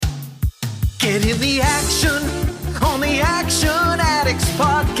Get in the action on the Action Addicts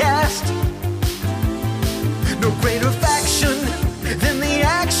podcast. No greater faction than the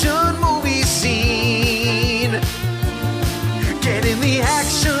action movie scene. Get in the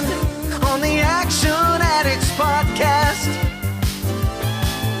action on the Action Addicts podcast.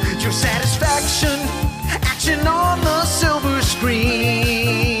 Your satisfaction, action on the silver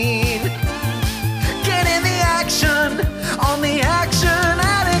screen. Get in the action on the Action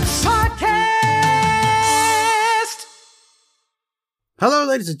Addicts podcast. Hello,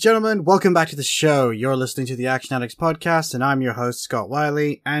 ladies and gentlemen. Welcome back to the show. You're listening to the Action Addicts podcast, and I'm your host, Scott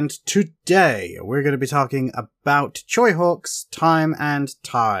Wiley. And today, we're going to be talking about Choi Hawk's Time and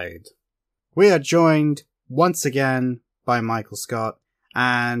Tide. We are joined once again by Michael Scott,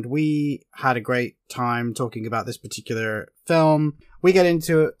 and we had a great time talking about this particular film. We get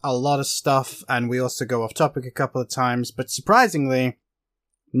into a lot of stuff, and we also go off topic a couple of times, but surprisingly,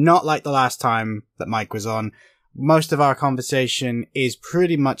 not like the last time that Mike was on. Most of our conversation is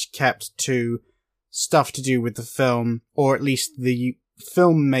pretty much kept to stuff to do with the film, or at least the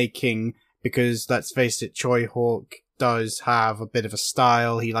filmmaking, because let's face it, Choi Hawk does have a bit of a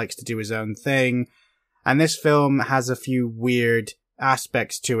style. He likes to do his own thing. And this film has a few weird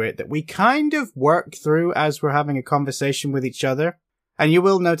aspects to it that we kind of work through as we're having a conversation with each other. And you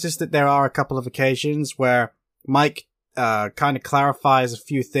will notice that there are a couple of occasions where Mike kind of clarifies a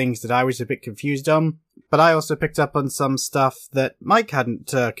few things that I was a bit confused on. But I also picked up on some stuff that Mike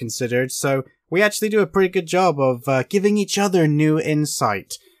hadn't considered, so we actually do a pretty good job of giving each other new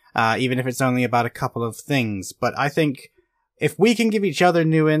insight, even if it's only about a couple of things. But I think if we can give each other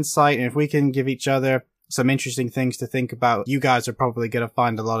new insight, and if we can give each other some interesting things to think about, you guys are probably going to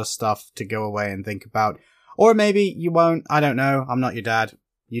find a lot of stuff to go away and think about. Or maybe you won't, I don't know, I'm not your dad.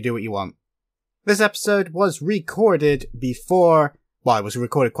 You do what you want. This episode was recorded before... Well, it was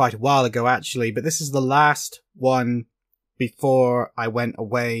recorded quite a while ago, actually, but this is the last one before I went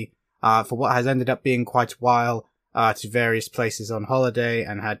away for what has ended up being quite a while to various places on holiday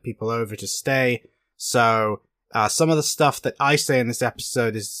and had people over to stay. So some of the stuff that I say in this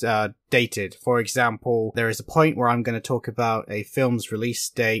episode is dated. For example, there is a point where I'm going to talk about a film's release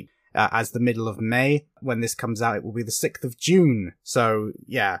date as the middle of May. When this comes out, it will be the 6th of June. So,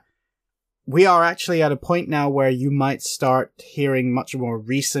 yeah. We are actually at a point now where you might start hearing much more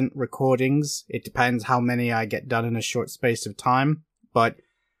recent recordings. It depends how many I get done in a short space of time. But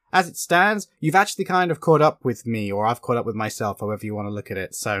as it stands, you've actually kind of caught up with me, or I've caught up with myself, however you want to look at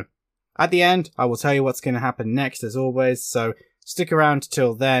it. So at the end, I will tell you what's going to happen next, as always. So stick around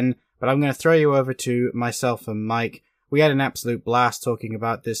till then. But I'm going to throw you over to myself and Mike. We had an absolute blast talking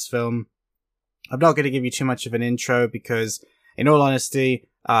about this film. I'm not going to give you too much of an intro because, in all honesty,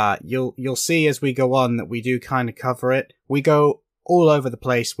 you'll see as we go on that we do kind of cover it. We go all over the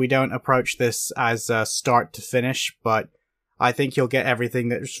place. We don't approach this as start to finish, but I think you'll get everything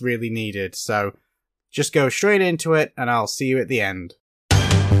that's really needed. So just go straight into it, and I'll see you at the end.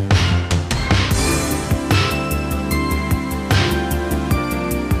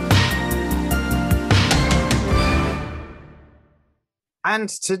 And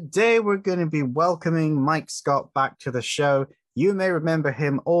today we're going to be welcoming Mike Scott back to the show. You may remember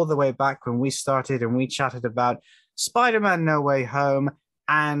him all the way back when we started and we chatted about Spider-Man No Way Home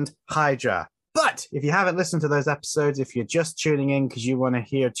and Hydra. But if you haven't listened to those episodes, if you're just tuning in because you want to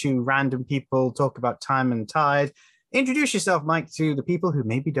hear two random people talk about Time and Tide, introduce yourself, Mike, to the people who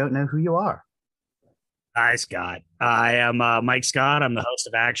maybe don't know who you are. Hi, Scott. I am Mike Scott. I'm the host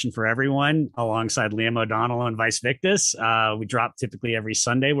of Action for Everyone alongside Liam O'Donnell and Vice Victus. We drop typically every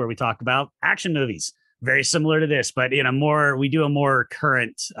Sunday where we talk about action movies. Very similar to this, but we do a more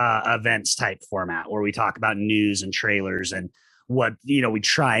current events type format where we talk about news and trailers and what, we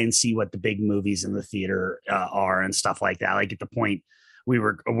try and see what the big movies in the theater are and stuff like that. Like at the point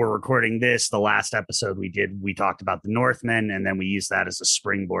we're recording this, the last episode we talked about The Northman, and then we used that as a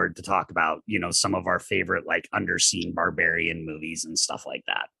springboard to talk about, some of our favorite like underseen barbarian movies and stuff like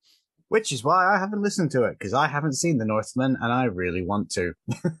that. Which is why I haven't listened to it, because I haven't seen The Northman and I really want to.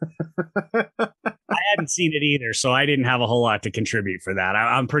 I hadn't seen it either, so I didn't have a whole lot to contribute for that.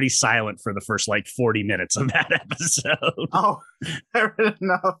 I'm pretty silent for the first 40 minutes of that episode. Oh, fair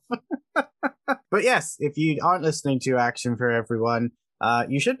enough. But yes, if you aren't listening to Action for Everyone,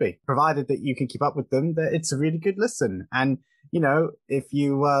 you should be, provided that you can keep up with them. That it's a really good listen. And, if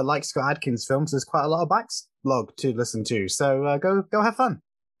you like Scott Adkins films, there's quite a lot of backlog to listen to. So go have fun.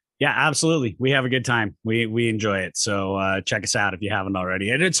 Yeah, absolutely. We have a good time. We enjoy it. So check us out if you haven't already.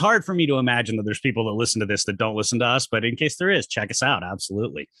 And it's hard for me to imagine that there's people that listen to this that don't listen to us. But in case there is, check us out.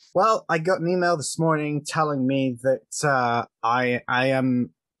 Absolutely. Well, I got an email this morning telling me that I am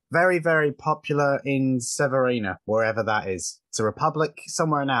very, very popular in Severina, wherever that is. It's a republic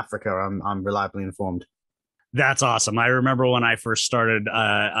somewhere in Africa, I'm reliably informed. That's awesome. I remember when I first started,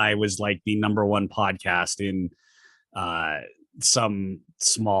 I was like the number one podcast in uh, some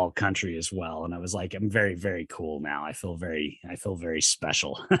small country as well. And I was like, I'm very, very cool now. I feel very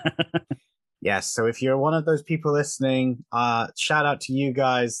special. Yes, so if you're one of those people listening, shout out to you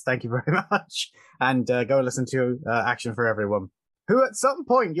guys. Thank you very much. And go listen to Action for Everyone, who at some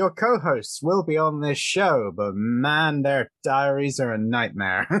point your co-hosts will be on this show, but man, their diaries are a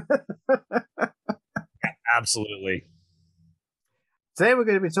nightmare. Absolutely. Today we're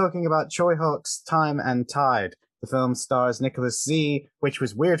going to be talking about Choi Hook's Time and Tide. The film stars Nicholas Z, which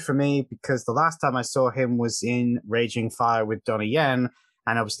was weird for me because the last time I saw him was in Raging Fire with Donnie Yen,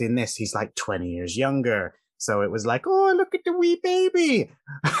 and obviously in this he's like 20 years younger. So it was like, oh, look at the wee baby.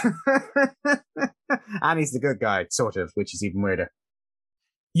 And he's the good guy, sort of, which is even weirder.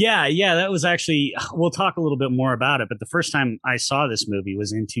 Yeah, that was actually, we'll talk a little bit more about it, but the first time I saw this movie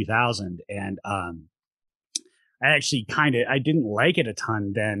was in 2000, and I actually I didn't like it a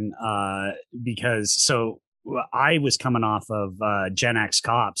ton then because I was coming off of Gen X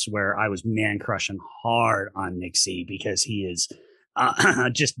Cops, where I was man crushing hard on Nick C because he is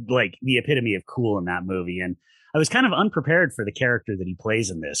just like the epitome of cool in that movie. And I was kind of unprepared for the character that he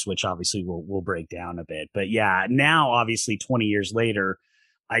plays in this, which obviously we'll break down a bit. But yeah, now obviously 20 years later,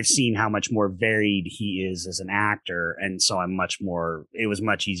 I've seen how much more varied he is as an actor. And so it was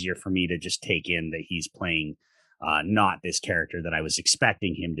much easier for me to just take in that he's playing not this character that I was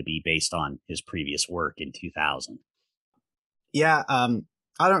expecting him to be based on his previous work in 2000. Yeah, I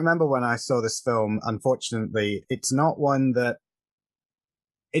don't remember when I saw this film. Unfortunately, it's not one that...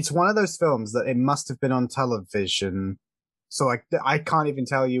 It's one of those films that it must have been on television. So I can't even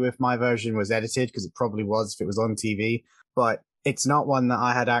tell you if my version was edited, because it probably was if it was on TV. But it's not one that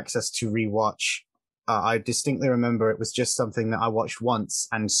I had access to rewatch. I distinctly remember it was just something that I watched once,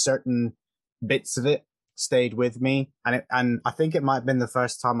 and certain bits of it stayed with me, and I think it might have been the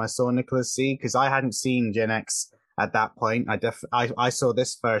first time I saw Nicholas C, because I hadn't seen Gen X at that point. I saw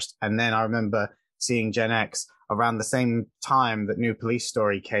this first, and then I remember seeing Gen X around the same time that New Police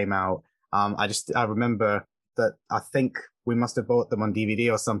Story came out. I remember that I think we must have bought them on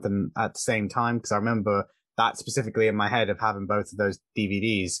DVD or something at the same time, because I remember that specifically in my head of having both of those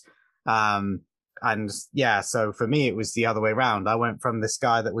DVDs. And yeah, so for me, it was the other way around. I went from this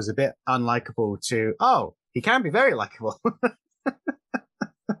guy that was a bit unlikable to, oh, he can be very likable.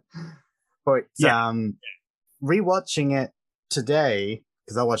 But rewatching it today,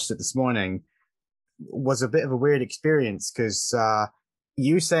 because I watched it this morning, was a bit of a weird experience, because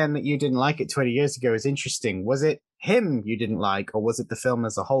you saying that you didn't like it 20 years ago is interesting. Was it him you didn't like, or was it the film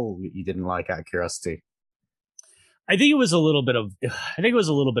as a whole that you didn't like, out of curiosity? I think it was a little bit of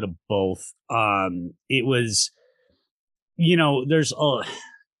both. It was, there's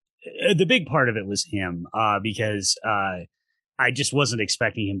the big part of it was him, because I just wasn't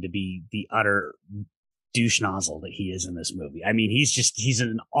expecting him to be the utter douche nozzle that he is in this movie. I mean, he's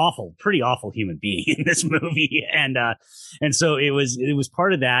an pretty awful human being in this movie. And so it was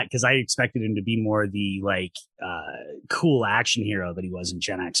part of that, because I expected him to be more the cool action hero that he was in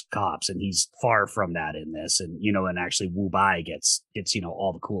Gen X Cops. And he's far from that in this. And, and actually Wu Bai gets,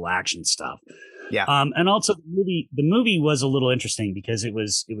 all the cool action stuff. Yeah. And also the movie was a little interesting because it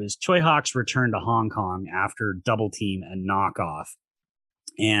was Choi Hock's return to Hong Kong after Double Team and Knockoff.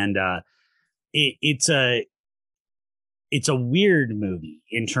 And, it's a weird movie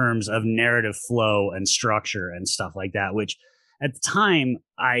in terms of narrative flow and structure and stuff like that, which at the time,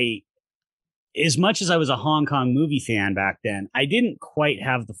 as much as I was a Hong Kong movie fan back then, I didn't quite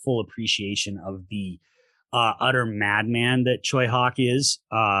have the full appreciation of the utter madman that Choi Hock is,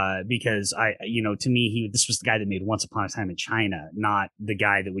 because to me, this was the guy that made Once Upon a Time in China, not the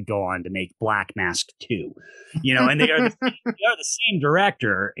guy that would go on to make Black Mask 2, and they are the same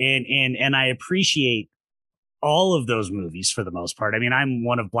director, and I appreciate all of those movies for the most part. I mean, I'm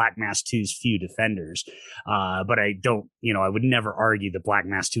one of Black Mask 2's few defenders, but I don't, I would never argue that Black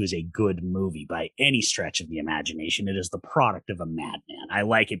Mask 2 is a good movie by any stretch of the imagination. It is the product of a madman. I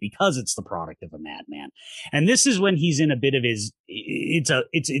like it because it's the product of a madman. And this is when he's in a bit of his,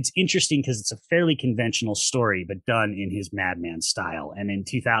 it's interesting because it's a fairly conventional story, but done in his madman style. And in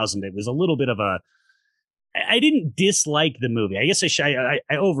 2000, it was a little bit of I didn't dislike the movie. I guess I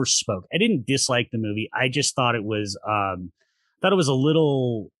overspoke. I didn't dislike the movie. I just thought it was a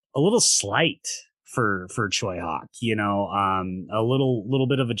little slight for Choi Hock, a little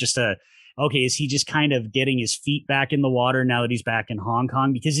bit of okay, is he just kind of getting his feet back in the water now that he's back in Hong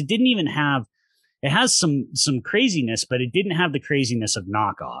Kong? Because it didn't even have it has some craziness, but it didn't have the craziness of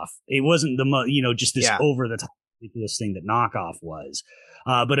Knockoff. It wasn't just this over the top ridiculous thing that Knockoff was.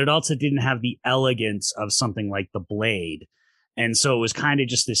 But it also didn't have the elegance of something like The Blade. And so it was kind of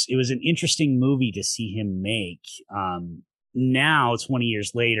just this, it was an interesting movie to see him make. Now, 20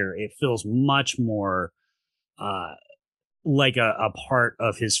 years later, it feels much more like a part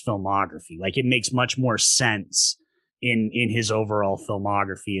of his filmography. Like it makes much more sense in his overall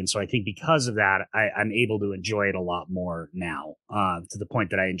filmography. And so I think because of that, I'm able to enjoy it a lot more now, to the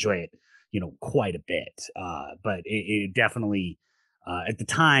point that I enjoy it, quite a bit. But it definitely, at the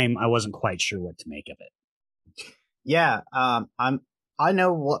time, I wasn't quite sure what to make of it. Yeah, I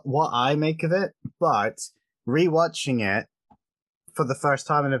know what I make of it, but rewatching it for the first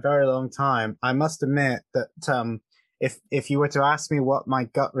time in a very long time, I must admit that if you were to ask me what my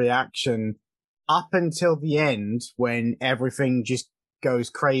gut reaction up until the end, when everything just goes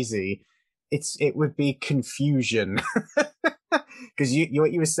crazy, it would be confusion. Because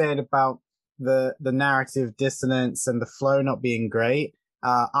what you were saying about the narrative dissonance and the flow not being great,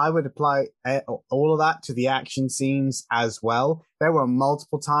 I would apply all of that to the action scenes as well. There were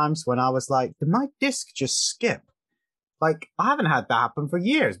multiple times when I was like, did my disc just skip? Like, I haven't had that happen for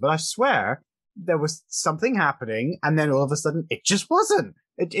years, but I swear there was something happening, and then all of a sudden it just wasn't.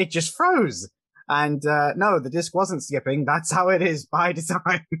 It just froze. And no, the disc wasn't skipping. That's how it is by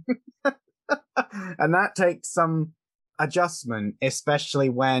design. And that takes some adjustment, especially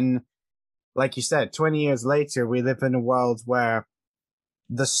when, like you said, 20 years later, we live in a world where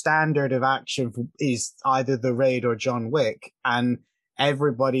the standard of action is either The Raid or John Wick, and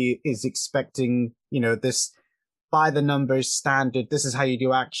everybody is expecting, this by the numbers standard. This is how you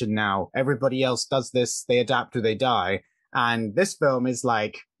do action now. Everybody else does this. They adapt or they die. And this film is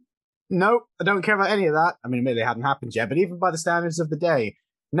like, nope, I don't care about any of that. I mean, maybe it hadn't happened yet, but even by the standards of the day,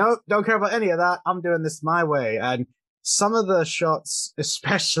 nope, don't care about any of that. I'm doing this my way. And some of the shots,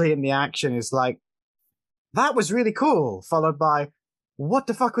 especially in the action, is like, that was really cool, followed by, what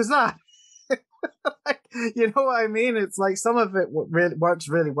the fuck was that? Like, you know what I mean? It's like some of it works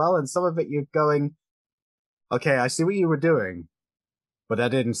really well, and some of it you're going, okay, I see what you were doing, but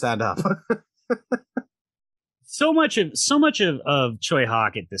that didn't stand up. So much of Choi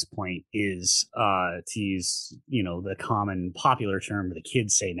Hawk at this point is, to use, the common popular term the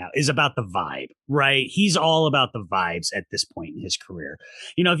kids say now, is about the vibe, right? He's all about the vibes at this point in his career.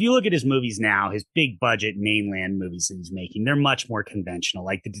 If you look at his movies now, his big budget mainland movies that he's making, they're much more conventional,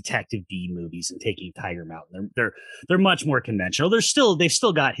 like the Detective D movies and Taking Tiger Mountain. They're much more conventional. They've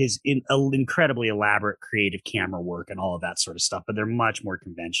still got his incredibly elaborate creative camera work and all of that sort of stuff, but they're much more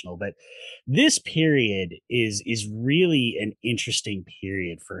conventional. But this period is really an interesting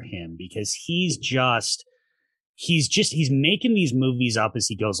period for him, because he's making these movies up as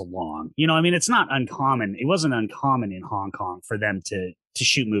he goes along. It's not uncommon. It wasn't uncommon in Hong Kong for them to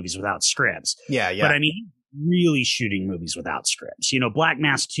shoot movies without scripts. Yeah. But really shooting movies without scripts. Black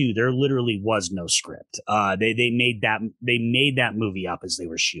Mass 2, there literally was no script. They made that movie up as they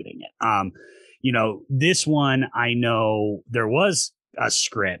were shooting it. This one, I know there was a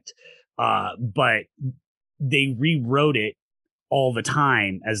script, but they rewrote it all the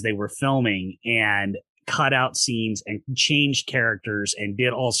time as they were filming, and cut out scenes and changed characters and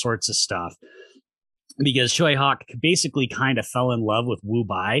did all sorts of stuff, because Choi Hawk basically kind of fell in love with Wu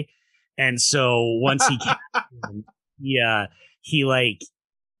Bai. And so once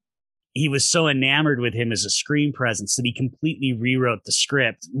he was so enamored with him as a screen presence that he completely rewrote the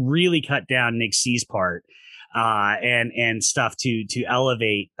script, really cut down Nick C's part, and stuff to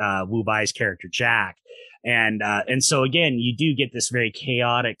elevate Wu Bai's character Jack. And so again, you do get this very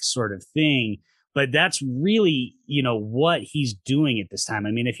chaotic sort of thing, but that's really, what he's doing at this time.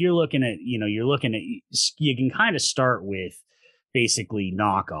 I mean, if you're looking at, you can kind of start with basically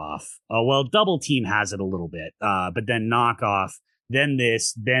Knockoff. Well, Double Team has it a little bit, but then Knockoff, then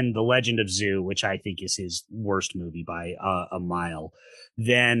then The Legend of Zoo, which I think is his worst movie by a mile.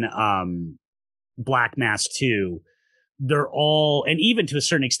 Then Black Mass 2. They're all, and even to a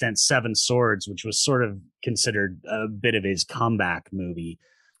certain extent, Seven Swords, which was sort of considered a bit of his comeback movie.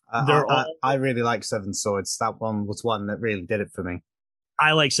 I really like Seven Swords. That one was one that really did it for me.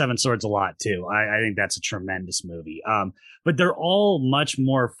 I like Seven Swords a lot too. I think that's a tremendous movie. But they're all much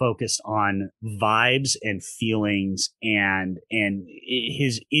more focused on vibes and feelings and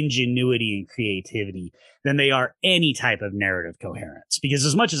his ingenuity and creativity than they are any type of narrative coherence. Because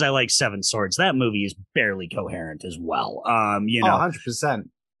as much as I like Seven Swords, that movie is barely coherent as well. 100%.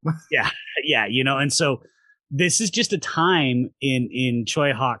 Yeah. And so this is just a time in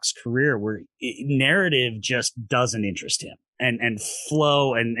Choi Hawk's career where narrative just doesn't interest him. and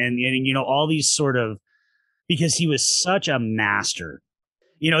flow and you know, all these sort of, because he was such a master.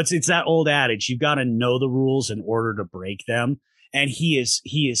 You know, it's that old adage, you've got to know the rules in order to break them. And he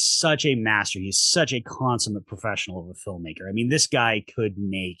is such a master. He's such a consummate professional of a filmmaker. I mean, this guy could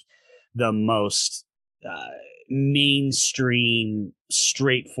make the most mainstream,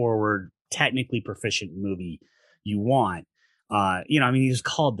 straightforward, technically proficient movie you want. You know, I mean, he was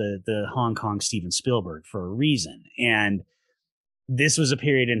called the Hong Kong Steven Spielberg for a reason. And this was a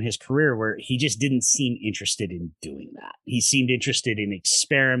period in his career where he just didn't seem interested in doing that. He seemed interested in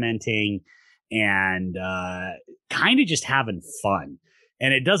experimenting and kind of just having fun.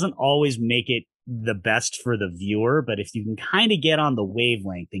 And it doesn't always make it the best for the viewer, but if you can kind of get on the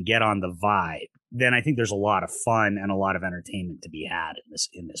wavelength and get on the vibe, then I think there's a lot of fun and a lot of entertainment to be had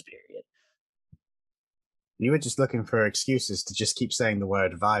in this period. You were just looking for excuses to just keep saying the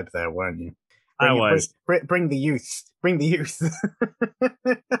word vibe there, weren't you? I was. Bring the youth. Bring the youth.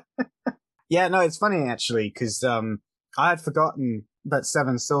 Yeah, no, it's funny actually, because I had forgotten that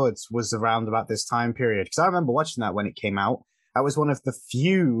Seven Swords was around about this time period, because I remember watching that when it came out. That was one of the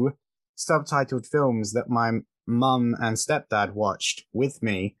few subtitled films that my mum and stepdad watched with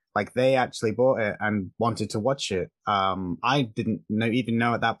me. Like, they actually bought it and wanted to watch it. I didn't even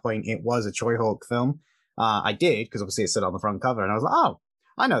know at that point it was a Choi Hawk film. I did, because obviously it said on the front cover, and I was like, oh,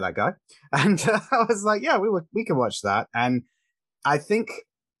 I know that guy. And I was like, yeah, we can watch that. And I think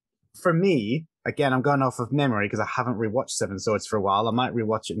for me, again, I'm going off of memory because I haven't rewatched Seven Swords for a while. I might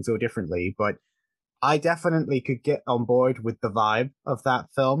rewatch it and feel differently, but I definitely could get on board with the vibe of that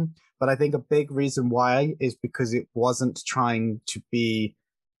film. But I think a big reason why is because it wasn't trying to be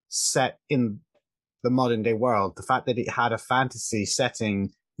set in the modern day world. The fact that it had a fantasy setting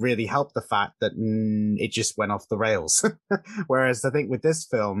really helped the fact that it just went off the rails. Whereas I think with this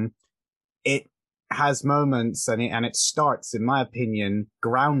film, it has moments and it starts, in my opinion,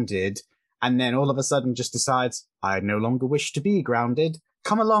 grounded, and then all of a sudden just decides, I no longer wish to be grounded.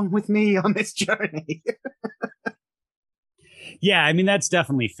 Come along with me on this journey. Yeah, I mean, that's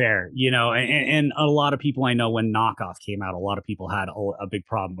definitely fair, you know, and a lot of people I know, when Knockoff came out, a lot of people had a big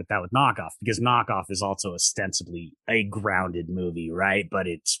problem with that with Knockoff, because Knockoff is also ostensibly a grounded movie, right? But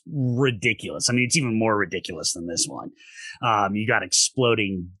it's ridiculous. I mean, it's even more ridiculous than this one. You got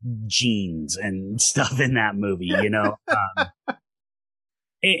exploding genes and stuff in that movie, you know.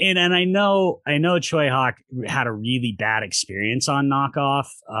 And I know Choi Hawk had a really bad experience on Knockoff,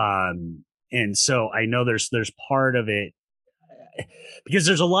 and so I know there's part of it, because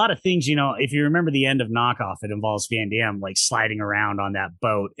there's a lot of things, you know, if you remember the end of Knockoff, it involves Van Damme like sliding around on that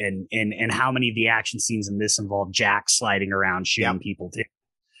boat, and how many of the action scenes in this involve Jack sliding around shooting people too.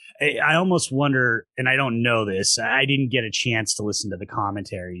 I almost wonder, and I don't know this, I didn't get a chance to listen to the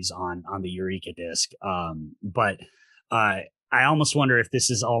commentaries on the Eureka disc, but I almost wonder if this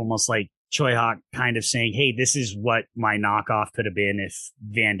is almost like Choi Hawk kind of saying, hey, this is what my Knockoff could have been if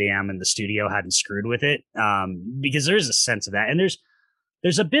Van Damme and the studio hadn't screwed with it. Because there is a sense of that. And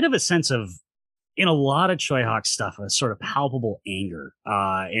there's a bit of a sense of, in a lot of Choi Hawk stuff, a sort of palpable anger.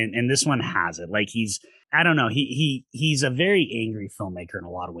 And this one has it. Like, I don't know, he's a very angry filmmaker in a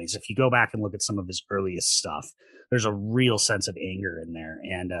lot of ways. If you go back and look at some of his earliest stuff, there's a real sense of anger in there.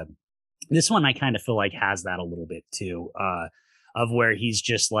 And this one, I kind of feel like has that a little bit too, of where he's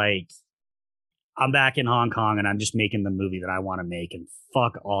just like, I'm back in Hong Kong and I'm just making the movie that I want to make, and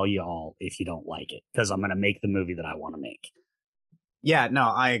fuck all y'all if you don't like it, because I'm going to make the movie that I want to make. Yeah, no,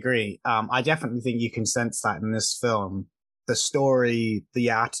 I agree. I definitely think you can sense that in this film. The story,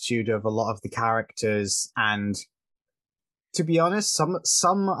 the attitude of a lot of the characters, and to be honest,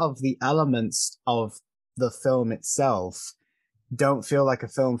 some of the elements of the film itself don't feel like a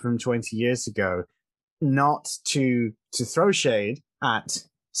film from 20 years ago. Not to throw shade at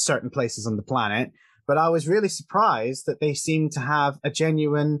certain places on the planet, but I was really surprised that they seemed to have a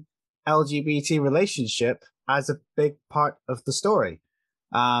genuine LGBT relationship as a big part of the story.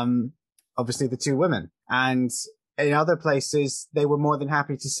 Obviously the two women, and in other places they were more than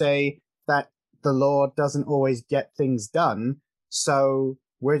happy to say that the law doesn't always get things done, so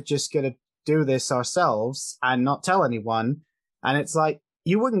we're just going to do this ourselves and not tell anyone. And it's like,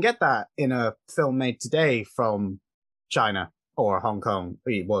 you wouldn't get that in a film made today from China or Hong Kong.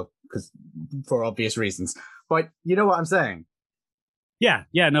 Well, because for obvious reasons. But you know what I'm saying? Yeah,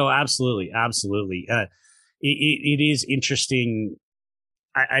 no, absolutely. It is interesting.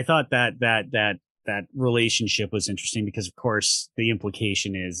 I thought that relationship was interesting because, of course, the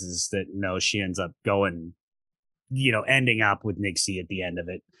implication is that no, she ends up going, you know, ending up with Nixie at the end of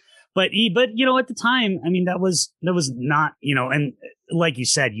it. But at the time, I mean, that was not, and like you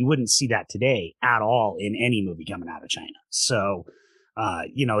said, you wouldn't see that today at all in any movie coming out of China. So,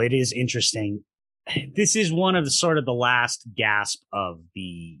 it is interesting. This is one of the sort of the last gasp of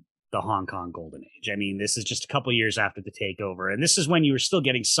the Hong Kong golden age. I mean, this is just a couple years after the takeover, and this is when you were still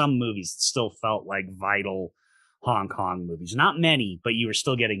getting some movies that still felt like vital Hong Kong movies. Not many, but you were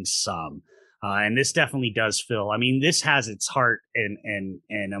still getting some. And this definitely does feel. I mean, this has its heart and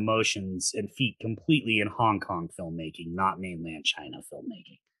emotions and feet completely in Hong Kong filmmaking, not mainland China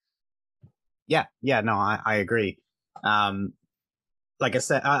filmmaking. Yeah, no, I agree. Like I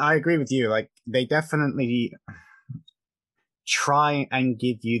said, I agree with you. Like, they definitely try and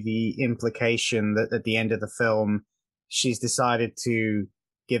give you the implication that at the end of the film, she's decided to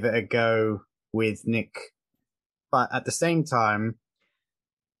give it a go with Nick. But at the same time,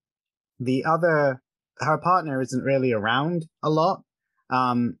 her partner isn't really around a lot.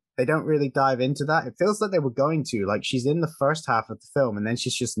 They don't really dive into that. It feels like they were going to. Like, she's in the first half of the film and then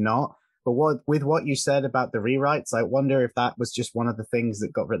she's just not. But with what you said about the rewrites, I wonder if that was just one of the things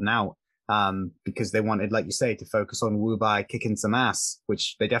that got written out. Because they wanted, like you say, to focus on Wu Bai kicking some ass,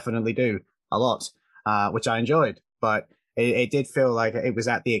 which they definitely do a lot, which I enjoyed. But it did feel like it was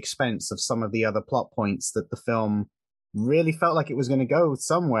at the expense of some of the other plot points that the film really felt like it was going to go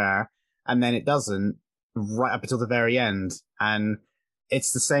somewhere, and then it doesn't right up until the very end. And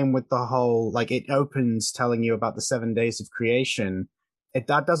it's the same with the whole, like, it opens telling you about the 7 days of creation.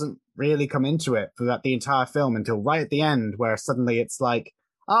 That doesn't really come into it throughout the entire film until right at the end, where suddenly it's like,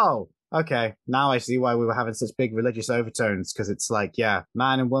 oh, okay, now I see why we were having such big religious overtones, because it's like, yeah,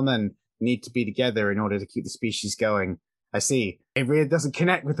 man and woman need to be together in order to keep the species going. I see. It really doesn't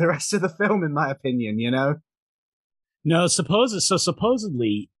connect with the rest of the film, in my opinion, No,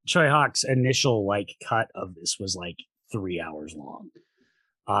 supposedly Choi Hawk's initial cut of this was 3 hours long.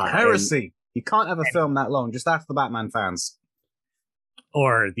 Heresy. You can't have a film that long. Just ask the Batman fans.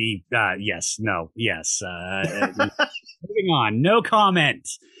 Or the yes. Moving on, no comment.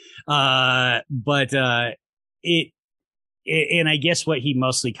 But and I guess what he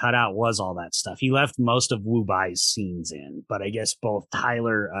mostly cut out was all that stuff. He left most of Wu Bai's scenes in, but I guess both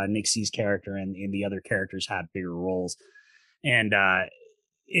Tyler, Nixie's character, and the other characters had bigger roles. And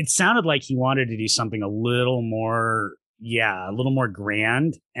it sounded like he wanted to do something a little more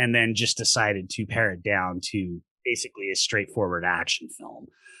grand, and then just decided to pare it down to basically a straightforward action film.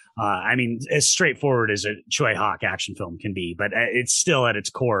 I mean, as straightforward as a Choi Hawk action film can be, but it's still at its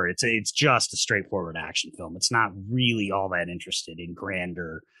core, it's just a straightforward action film. It's not really all that interested in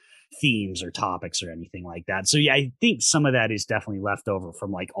grander themes or topics or anything like that. So yeah, I think some of that is definitely left over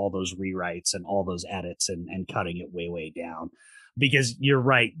from all those rewrites and all those edits and cutting it way down. Because you're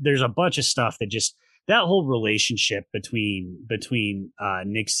right, there's a bunch of stuff that just, that whole relationship between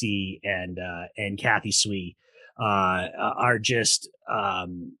Nixie and Kathy Sui are just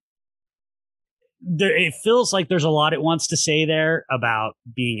it feels like there's a lot it wants to say there about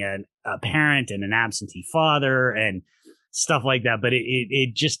being a parent and an absentee father and stuff like that, but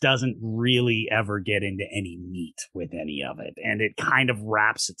it just doesn't really ever get into any meat with any of it, and it kind of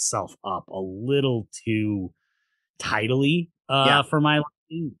wraps itself up a little too tidily for my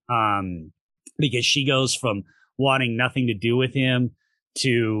liking, because she goes from wanting nothing to do with him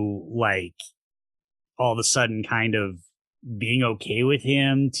to all of a sudden kind of being okay with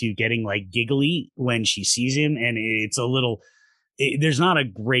him to getting giggly when she sees him. And it's a little, there's not a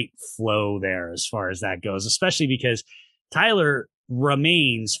great flow there as far as that goes, especially because Tyler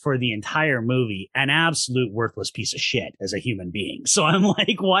remains for the entire movie an absolute worthless piece of shit as a human being. So I'm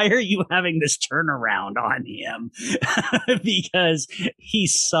like, why are you having this turnaround on him? Because he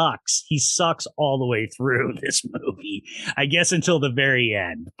sucks. He sucks all the way through this movie, I guess, until the very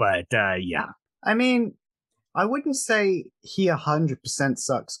end. But yeah. I mean, I wouldn't say he 100%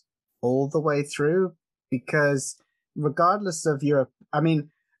 sucks all the way through, because regardless of I'm going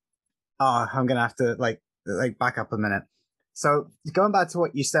to have to back up a minute. So going back to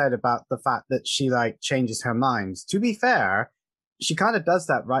what you said about the fact that she changes her mind, to be fair, she kind of does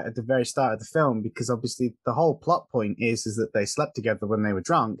that right at the very start of the film, because obviously the whole plot point is that they slept together when they were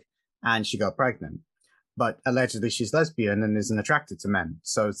drunk and she got pregnant. But allegedly she's lesbian and isn't attracted to men.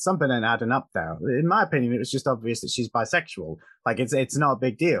 So something ain't adding up there. In my opinion, it was just obvious that she's bisexual. It's not a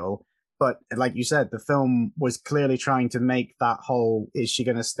big deal. But like you said, the film was clearly trying to make that whole, is she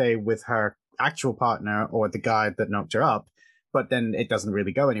going to stay with her actual partner or the guy that knocked her up? But then it doesn't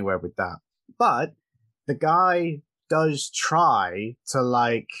really go anywhere with that. But the guy does try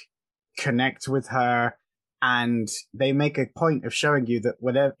to connect with her And they make a point of showing you that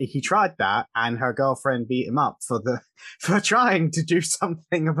whenever he tried that, and her girlfriend beat him up for trying to do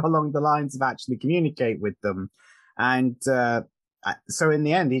something along the lines of actually communicate with them. And so in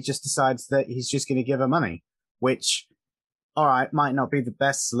the end, he just decides that he's just going to give her money, which, all right, might not be the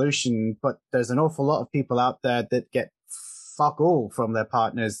best solution, but there's an awful lot of people out there that get fuck all from their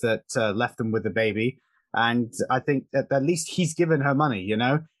partners that left them with a baby. And I think that at least he's given her money, you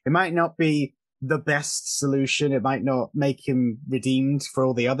know? It might not be the best solution. It might not make him redeemed for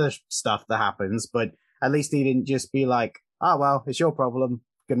all the other stuff that happens, but at least he didn't just be like, oh, well, it's your problem.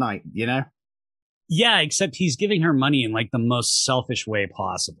 Good night, you know? Yeah, except he's giving her money in like the most selfish way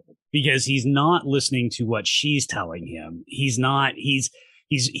possible, because he's not listening to what she's telling him. He's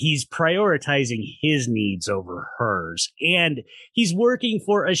prioritizing his needs over hers, and he's working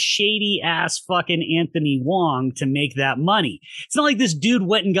for a shady ass fucking Anthony Wong to make that money. It's not like this dude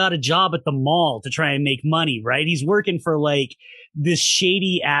went and got a job at the mall to try and make money, right? He's working for like this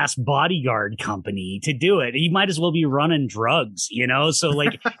shady ass bodyguard company to do it. He might as well be running drugs, you know? So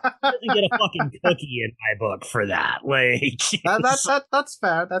like, he doesn't get a fucking cookie in my book for that. Like, that's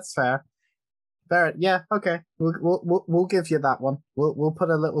fair. That's fair. Barrett, yeah, okay. We'll give you that one. We'll put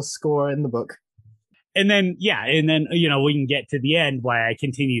a little score in the book. And then you know, we can get to the end why I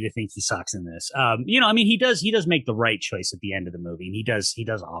continue to think he sucks in this. You know, I mean, he does make the right choice at the end of the movie, and he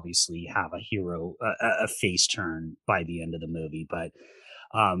does obviously have a hero a face turn by the end of the movie. But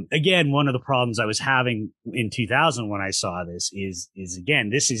again, one of the problems I was having in 2000 when I saw this is again,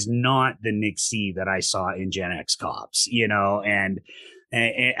 this is not the Nick C that I saw in Gen X Cops, you know, and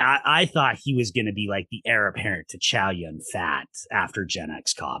I thought he was going to be like the heir apparent to Chow Yun Fat after Gen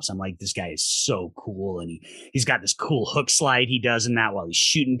X Cops. I'm like, this guy is so cool. And he's got this cool hook slide he does in that while he's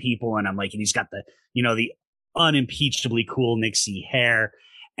shooting people. And I'm like, and he's got the, you know, the unimpeachably cool Nixie hair.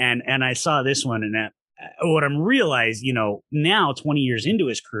 And I saw this one, and what I'm realized, you know, now 20 years into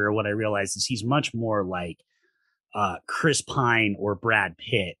his career, what I realized is he's much more like Chris Pine or Brad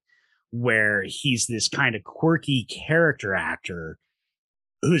Pitt, where he's this kind of quirky character actor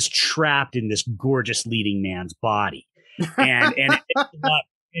who's trapped in this gorgeous leading man's body. And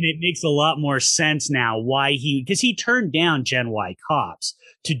it makes a lot more sense now why because he turned down Gen Y Cops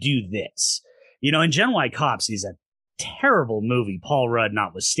to do this. You know, and Gen Y Cops is a terrible movie, Paul Rudd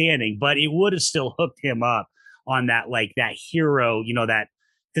notwithstanding, but it would have still hooked him up on that, like that hero, you know, that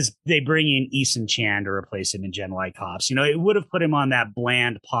because they bring in Eason Chan to replace him in Gen Y Cops. You know, it would have put him on that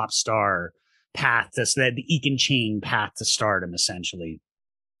bland pop star path, the Eakin Chain path to stardom, essentially.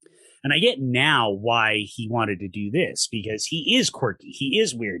 And I get now why he wanted to do this, because he is quirky. He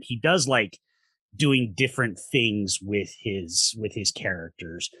is weird. He does like doing different things with his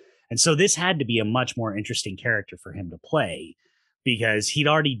characters. And so this had to be a much more interesting character for him to play, because he'd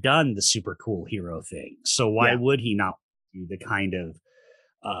already done the super cool hero thing. So why would he not do the kind of,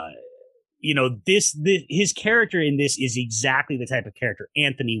 you know, his character in this is exactly the type of character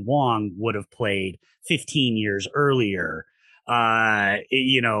Anthony Wong would have played 15 years earlier.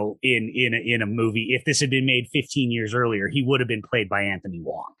 You know, in a movie, if this had been made 15 years earlier, he would have been played by Anthony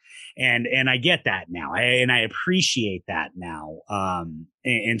Wong. And I get that now. I appreciate that now.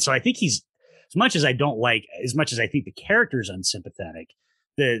 And so I think he's, as much as I think the character is unsympathetic,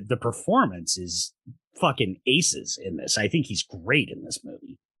 the performance is fucking aces in this. I think he's great in this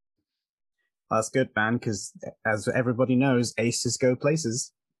movie. That's good, man, because as everybody knows, aces go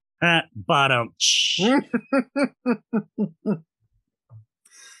places. Hey,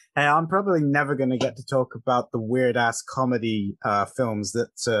 I'm probably never going to get to talk about the weird ass comedy films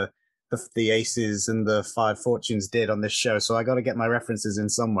that the Aces and the Five Fortunes did on this show, so I got to get my references in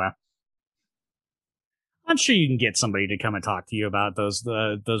somewhere. I'm sure you can get somebody to come and talk to you about those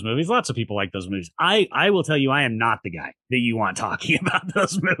movies. Lots of people like those movies. I will tell you, I am not the guy that you want talking about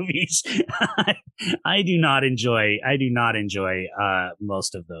those movies. I do not enjoy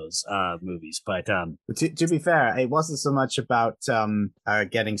most of those movies. But to be fair, it wasn't so much about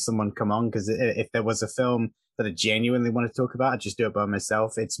getting someone come on, because if there was a film that I genuinely want to talk about, I'd just do it by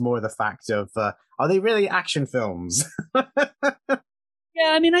myself. It's more the fact of are they really action films?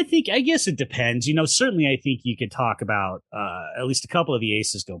 Yeah, I mean, I guess it depends. You know, certainly I think you could talk about at least a couple of the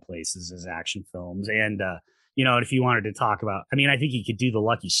Aces Go Places as action films. And, you know, if you wanted to talk about, I mean, I think you could do the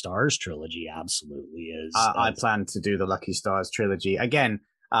Lucky Stars trilogy. Absolutely is. I plan to do the Lucky Stars trilogy. Again,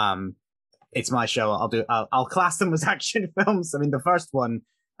 it's my show. I'll class them as action films. I mean, the first one,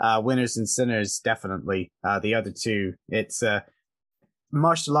 Winners and Sinners, definitely. The other two, it's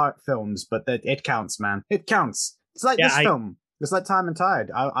martial art films, but it counts, man. It counts. It's like this film. It's like Time and Tide.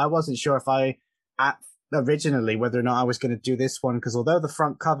 I wasn't sure if originally whether or not I was going to do this one, because although the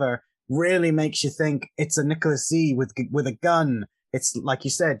front cover really makes you think it's a Nicholas Z with a gun. It's like you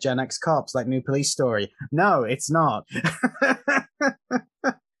said, Gen X cops, like New Police Story. No, it's not.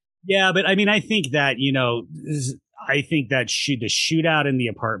 Yeah, but I mean, I think that, I think that the shootout in the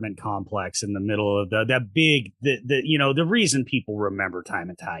apartment complex in the middle of that big, the reason people remember Time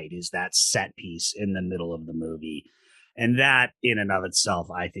and Tide is that set piece in the middle of the movie. And that in and of itself,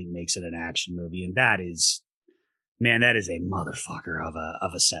 I think makes it an action movie. And that is, man, that is a motherfucker of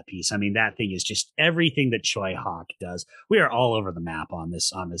a set piece. I mean, that thing is just everything that Choi Hawk does. We are all over the map on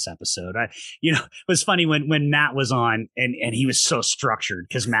this episode. It was funny when Matt was on and he was so structured,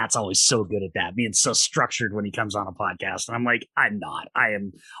 because Matt's always so good at that, being so structured when he comes on a podcast. And I'm like, I'm not. I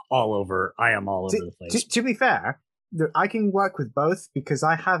am all over the place. To be fair, I can work with both because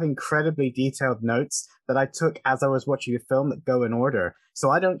I have incredibly detailed notes that I took as I was watching the film that go in order. So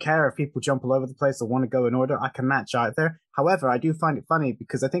I don't care if people jump all over the place or want to go in order. I can match either. However, I do find it funny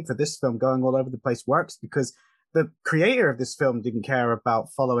because I think for this film, going all over the place works because the creator of this film didn't care about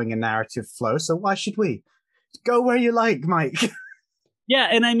following a narrative flow. So why should we? Go where you like, Mike. Yeah,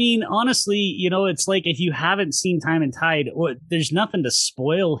 and I mean, honestly, it's like if you haven't seen Time and Tide, there's nothing to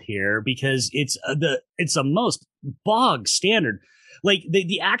spoil here because it's a most bog standard. Like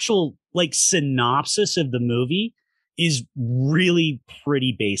the actual like synopsis of the movie is really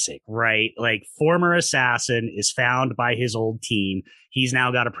pretty basic, right? Like, former assassin is found by his old team. He's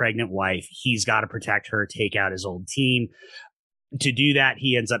now got a pregnant wife. He's got to protect her, take out his old team. To do that,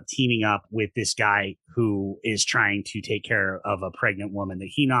 he ends up teaming up with this guy who is trying to take care of a pregnant woman that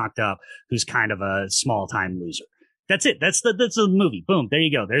he knocked up, who's kind of a small time loser. That's it. That's the movie. Boom. There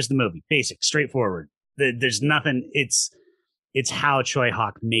you go. There's the movie. Basic, straightforward. There's nothing. It's how Choi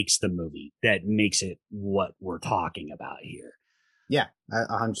Hawk makes the movie that makes it what we're talking about here. Yeah, I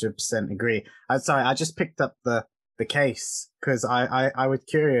 100% agree. I'm sorry, I just picked up the case because I was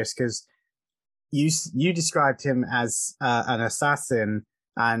curious because you described him as an assassin,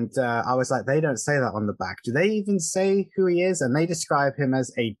 and I was like, they don't say that on the back. Do they even say who he is? And they describe him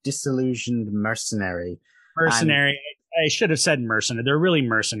as a disillusioned mercenary. Mercenary. I should have said mercenary. They're really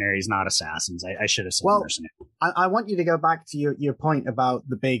mercenaries, not assassins. I should have said mercenary. I want you to go back to your point about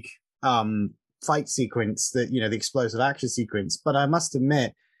the big fight sequence, that the explosive action sequence. But I must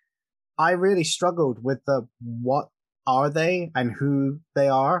admit, I really struggled with the what are they and who they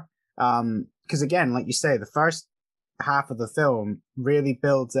are. Because again, like you say, the first half of the film really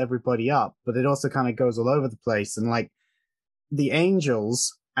builds everybody up, but it also kind of goes all over the place. And like the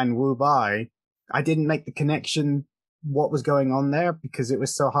angels and Wu Bai, I didn't make the connection what was going on there because it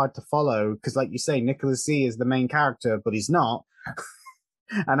was so hard to follow. Because like you say, Nicholas Z is the main character, but he's not.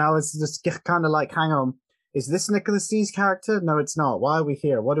 And I was just kind of like, hang on, is this Nicholas Z's character? No, it's not. Why are we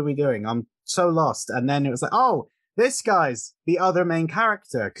here? What are we doing? I'm so lost. And then it was like, oh, this guy's the other main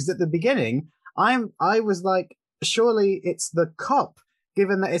character. Because at the beginning, I was like, surely it's the cop,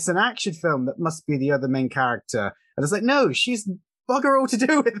 given that it's an action film, that must be the other main character. And it's like, no, she's bugger all to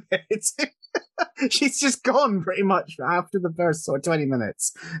do with it. She's just gone pretty much after the first 20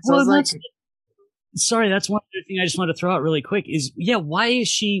 minutes. So well, I was like, sorry, that's one other thing I just wanted to throw out really quick is, why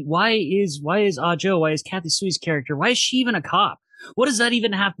is Ah-Jo, why is Kathy Sui's character, why is she even a cop? What does that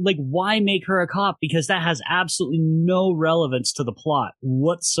even have to, like, why make her a cop? Because that has absolutely no relevance to the plot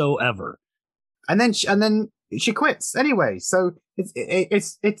whatsoever. And then she quits anyway. So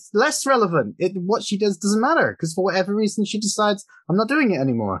it's less relevant. What she does doesn't matter because for whatever reason she decides, I'm not doing it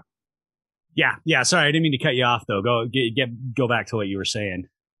anymore. Yeah. Sorry, I didn't mean to cut you off though. Go back to what you were saying.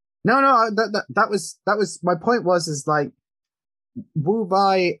 No. That was my point. Is like Wu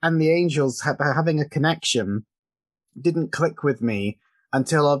Bai and the Angels having a connection didn't click with me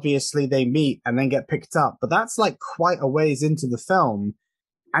until obviously they meet and then get picked up. But that's like quite a ways into the film.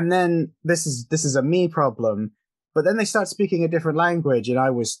 And then this is a me problem. But then they start speaking a different language and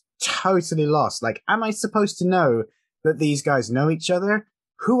I was totally lost. Like, am I supposed to know that these guys know each other?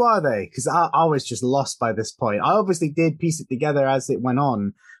 Who are they? Because I was just lost by this point. I obviously did piece it together as it went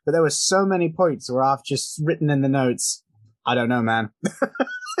on, but there were so many points where I've just written in the notes, I don't know, man.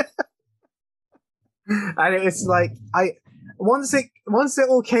 And it's like, once it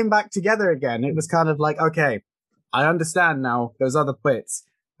all came back together again, it was kind of like, okay, I understand now those other bits.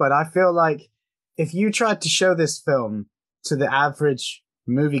 But I feel like if you tried to show this film to the average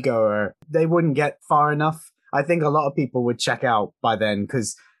moviegoer, they wouldn't get far enough. I think a lot of people would check out by then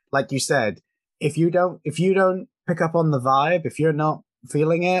because, like you said, if you don't pick up on the vibe, if you're not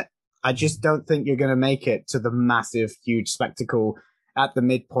feeling it, I just don't think you're going to make it to the massive, huge spectacle at the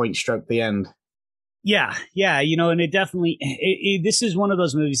midpoint stroke the end. Yeah, and it definitely, this is one of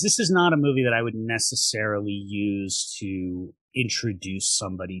those movies. This is not a movie that I would necessarily use to introduce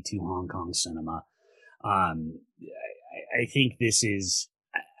somebody to Hong Kong cinema. I think this is,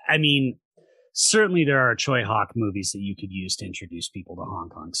 I mean, certainly there are Choi Hawk movies that you could use to introduce people to Hong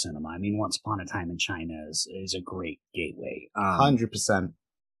Kong cinema. I mean, Once Upon a Time in China is a great gateway. 100%.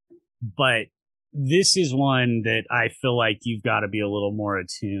 But this is one that I feel like you've got to be a little more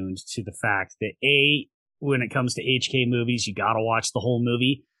attuned to the fact that when it comes to HK movies, you got to watch the whole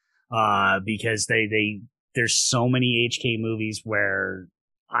movie, because there's so many HK movies where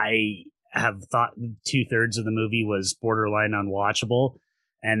I have thought 2/3 of the movie was borderline unwatchable,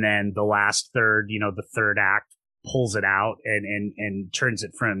 and then the last third, the third act pulls it out and turns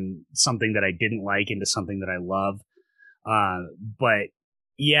it from something that I didn't like into something that I love. But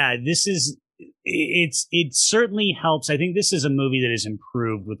yeah, it certainly helps. I think this is a movie that is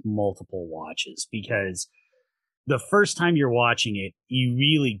improved with multiple watches, because the first time you're watching it, you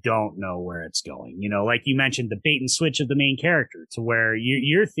really don't know where it's going. Like you mentioned, the bait and switch of the main character, to where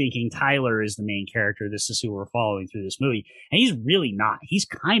you're thinking Tyler is the main character. This is who we're following through this movie. And he's really not. He's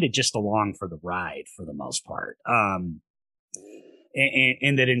kind of just along for the ride for the most part.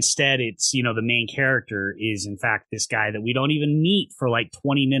 And that instead it's, the main character is in fact this guy that we don't even meet for like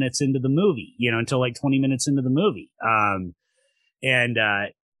 20 minutes into the movie, until like 20 minutes into the movie. And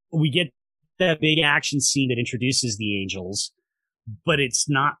we get that big action scene that introduces the angels, but it's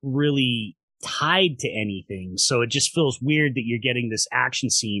not really tied to anything. So it just feels weird that you're getting this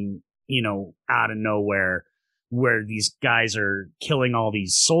action scene, out of nowhere, where these guys are killing all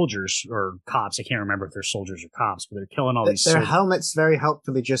these soldiers or cops. I can't remember if they're soldiers or cops, but they're killing all these Their soldiers. helmets very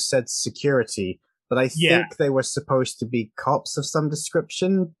helpfully just said security, but I think they were supposed to be cops of some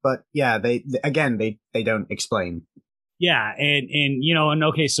description. But yeah, they don't explain. Yeah, and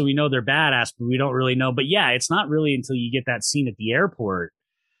okay, so we know they're badass, but we don't really know. But yeah, it's not really until you get that scene at the airport,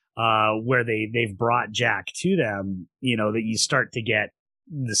 where they've brought Jack to them, that you start to get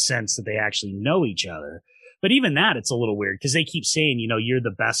the sense that they actually know each other. But even that, it's a little weird, because they keep saying, you're the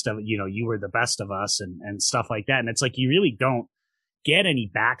best of, you were the best of us, and stuff like that. And it's like, you really don't get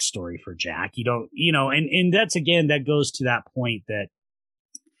any backstory for Jack. You don't, and that's, again, that goes to that point that,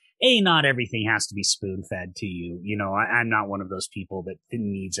 not everything has to be spoon fed to you. I'm not one of those people that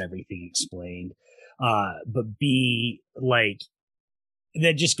needs everything explained. But B, like,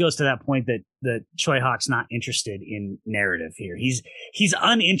 that just goes to that point that Choi Hawk's not interested in narrative here. He's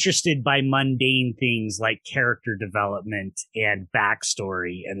uninterested by mundane things like character development and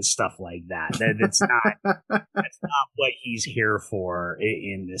backstory and stuff like that. That's not what he's here for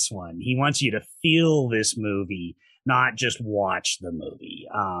in this one. He wants you to feel this movie, not just watch the movie.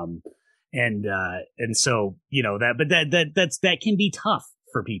 And so, that can be tough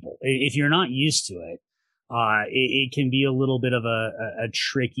for people if you're not used to it. It can be a little bit of a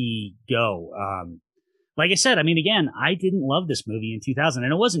tricky go. Like I said, I mean, again, I didn't love this movie in 2000,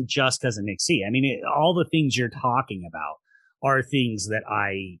 and it wasn't just because of Nick C. I mean, all the things you're talking about are things that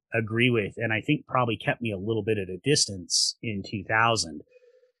I agree with, and I think probably kept me a little bit at a distance in 2000.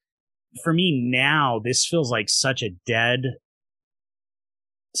 For me now, this feels like such a dead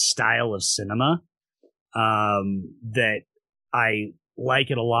style of cinema, that I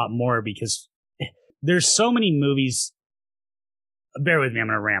like it a lot more, because there's so many movies. Bear with me, I'm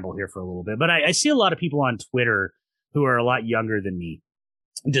going to ramble here for a little bit, but I see a lot of people on Twitter who are a lot younger than me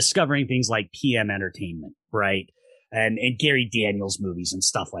discovering things like PM Entertainment, right? And Gary Daniels movies and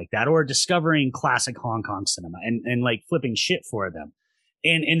stuff like that, or discovering classic Hong Kong cinema and like flipping shit for them.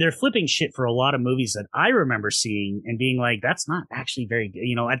 And they're flipping shit for a lot of movies that I remember seeing and being like, that's not actually very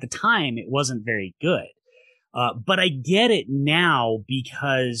good. At the time, it wasn't very good. But I get it now,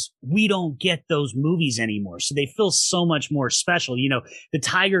 because we don't get those movies anymore. So they feel so much more special. The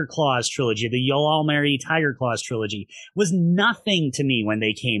Tiger Claws trilogy, the You'll All Marry Tiger Claws trilogy, was nothing to me when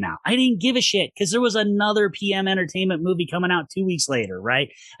they came out. I didn't give a shit, because there was another PM Entertainment movie coming out 2 weeks later, right?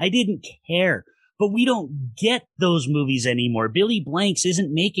 I didn't care. But we don't get those movies anymore. Billy Blanks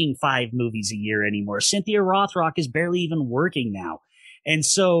isn't making 5 movies a year anymore. Cynthia Rothrock is barely even working now. And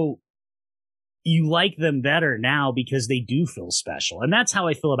so you like them better now because they do feel special. And that's how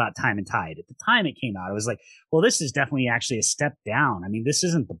I feel about Time and Tide. At the time it came out, I was like, well, this is definitely actually a step down. I mean, this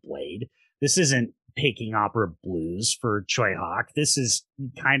isn't The Blade. This isn't Peking Opera Blues for Choi Hawk. This is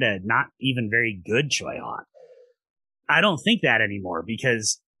kind of not even very good Choi Hawk. I don't think that anymore,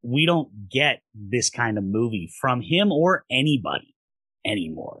 because we don't get this kind of movie from him or anybody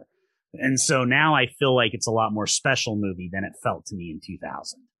anymore. And so now I feel like it's a lot more special movie than it felt to me in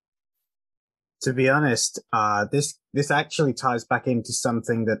 2000. To be honest, this actually ties back into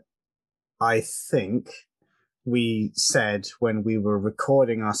something that I think we said when we were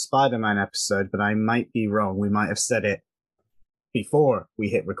recording our Spider-Man episode, but I might be wrong. We might have said it before we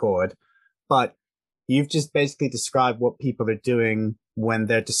hit record, but you've just basically described what people are doing when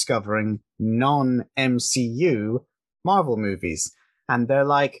they're discovering non-MCU Marvel movies. And they're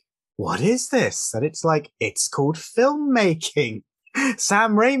like, what is this? And it's like, it's called filmmaking.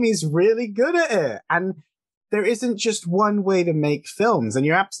 Sam Raimi's really good at it. And there isn't just one way to make films. And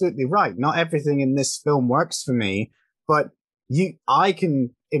you're absolutely right. Not everything in this film works for me, but I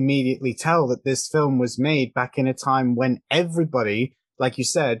can immediately tell that this film was made back in a time when everybody, like you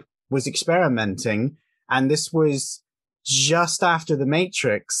said, was experimenting. And this was just after The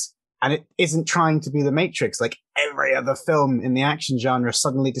Matrix. And it isn't trying to be The Matrix. Like every other film in the action genre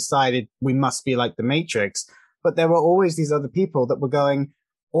suddenly decided we must be like The Matrix. But there were always these other people that were going,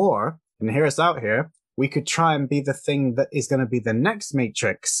 and hear us out here, we could try and be the thing that is going to be the next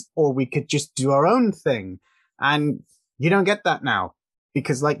Matrix, or we could just do our own thing. And you don't get that now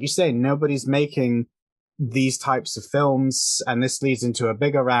because, like you say, nobody's making these types of films. And this leads into a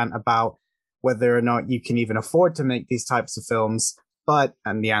bigger rant about whether or not you can even afford to make these types of films.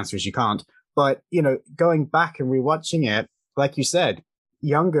 And the answer is you can't. But, going back and rewatching it, like you said,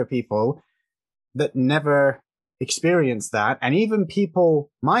 younger people that never experienced that, and even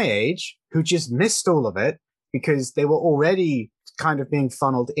people my age who just missed all of it because they were already kind of being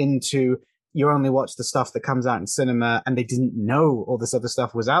funneled into you only watch the stuff that comes out in cinema, and they didn't know all this other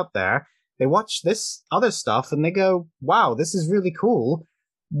stuff was out there. They watch this other stuff and they go, wow, this is really cool.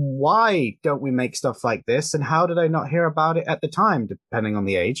 Why don't we make stuff like this? And how did I not hear about it at the time, depending on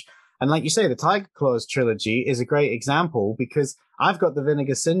the age? And like you say, the Tiger Claws trilogy is a great example because I've got the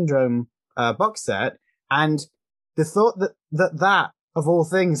Vinegar Syndrome box set, and the thought that of all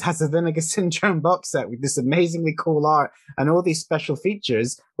things has a Vinegar Syndrome box set with this amazingly cool art and all these special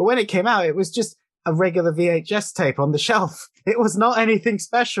features. But when it came out, it was just a regular VHS tape on the shelf. It was not anything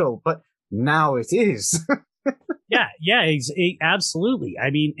special, but now it is. Yeah, absolutely. I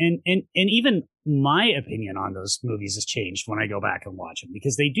mean, and even my opinion on those movies has changed when I go back and watch them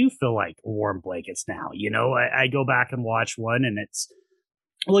because they do feel like warm blankets now. I go back and watch one and it's,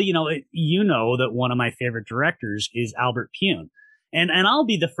 well, that one of my favorite directors is Albert Pune. And I'll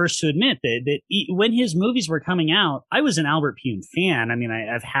be the first to admit that when his movies were coming out, I was an Albert Pune fan. I mean,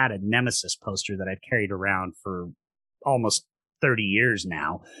 I've had a Nemesis poster that I've carried around for almost 30 years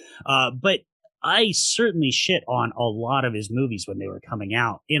now. But I certainly shit on a lot of his movies when they were coming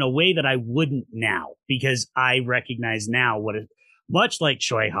out in a way that I wouldn't now, because I recognize now much like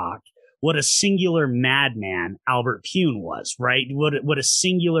Choi Hawk, what a singular madman Albert Pune was, right? What a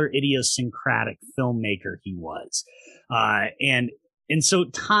singular idiosyncratic filmmaker he was. And so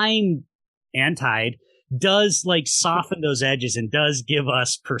Time and Tide does like soften those edges and does give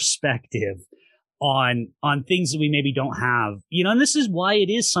us perspective on things that we maybe don't have, and this is why it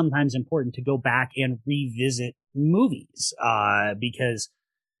is sometimes important to go back and revisit movies, because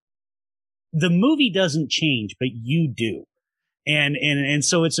the movie doesn't change, but you do. And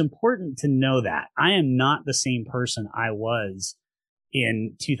so it's important to know that I am not the same person I was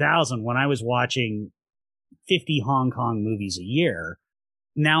in 2000 when I was watching 50 Hong Kong movies a year.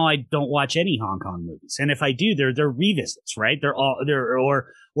 Now I don't watch any Hong Kong movies. And if I do, they're revisits, right? They're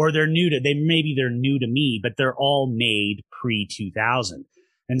new to me, but they're all made pre 2000.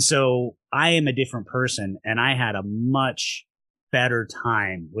 And so I am a different person, and I had a much better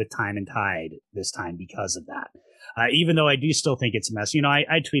time with Time and Tide this time because of that. Even though I do still think it's a mess.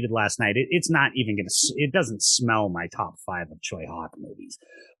 I tweeted last night, it's not even it doesn't smell my top 5 of Choi Hawk movies,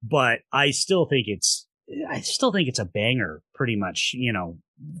 but I still think it's a banger pretty much,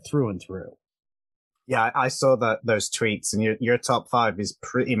 through and through. Yeah, I saw those tweets, and your top 5 is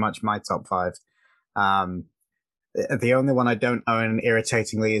pretty much my top 5. The only one I don't own,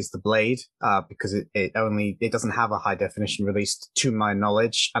 irritatingly, is The Blade, because it doesn't have a high definition release to my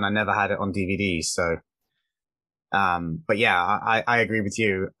knowledge, and I never had it on DVD. So, but yeah, I agree with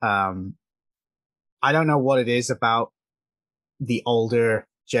you. I don't know what it is about the older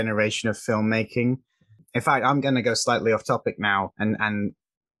generation of filmmaking. In fact, I'm going to go slightly off topic now. And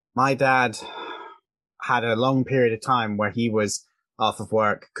my dad had a long period of time where he was off of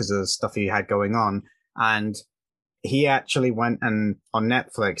work because of the stuff he had going on. And he actually went on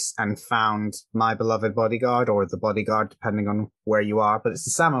Netflix and found My Beloved Bodyguard, or The Bodyguard, depending on where you are. But it's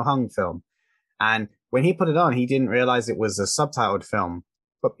a Sammo Hung film. And when he put it on, he didn't realize it was a subtitled film.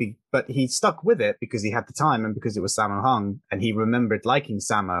 But he stuck with it because he had the time and because it was Sammo Hung. And he remembered liking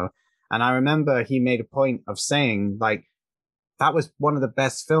Sammo. And I remember he made a point of saying, like, that was one of the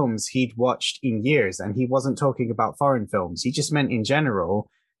best films he'd watched in years. And he wasn't talking about foreign films. He just meant in general,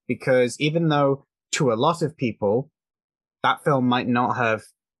 because even though to a lot of people, that film might not have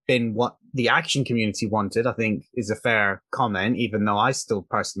been what the action community wanted, I think is a fair comment, even though I still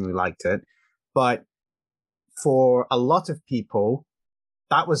personally liked it. But for a lot of people,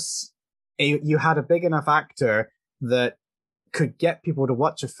 that was you had a big enough actor that could get people to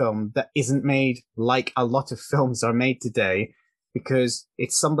watch a film that isn't made like a lot of films are made today, because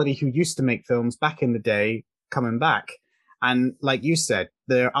it's somebody who used to make films back in the day coming back. And like you said,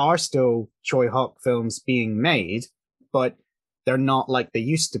 there are still Choi Hawk films being made, but they're not like they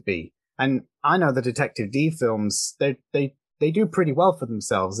used to be. And I know the Detective D films, they do pretty well for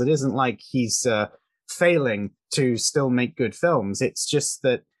themselves. It isn't like he's failing to still make good films. It's just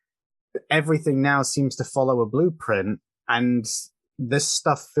that everything now seems to follow a blueprint, and this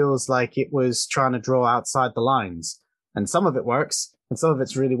stuff feels like it was trying to draw outside the lines. And some of it works, and some of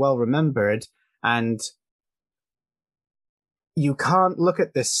it's really well remembered. And you can't look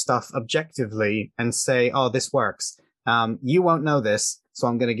at this stuff objectively and say, oh, this works. You won't know this, so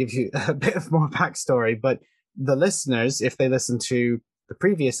I'm going to give you a bit of more backstory. But the listeners, if they listen to the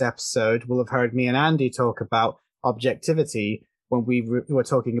previous episode, will have heard me and Andy talk about objectivity when we were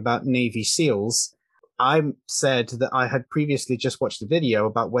talking about Navy SEALs. I said that I had previously just watched a video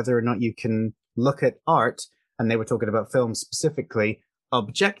about whether or not you can look at art, and they were talking about film specifically,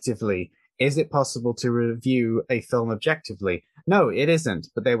 objectively. Is it possible to review a film objectively? No, it isn't,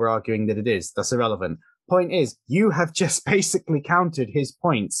 but they were arguing that it is. That's irrelevant. Point is, you have just basically countered his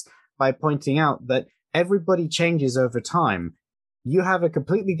points by pointing out that everybody changes over time. You have a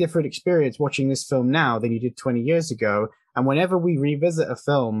completely different experience watching this film now than you did 20 years ago, and whenever we revisit a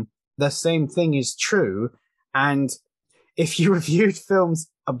film, the same thing is true. And if you reviewed films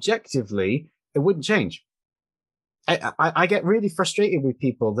objectively, it wouldn't change. I get really frustrated with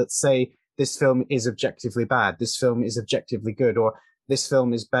people that say this film is objectively bad, this film is objectively good, or this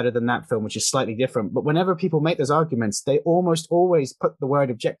film is better than that film, which is slightly different. But whenever people make those arguments, they almost always put the word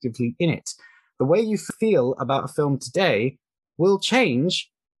objectively in it. The way you feel about a film today will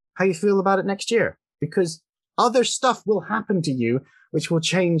change how you feel about it next year, because other stuff will happen to you which will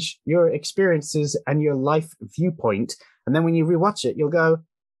change your experiences and your life viewpoint. And then when you rewatch it, you'll go,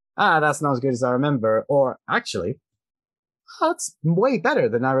 that's not as good as I remember. Or actually, that's way better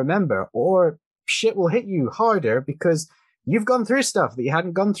than I remember. Or shit will hit you harder because you've gone through stuff that you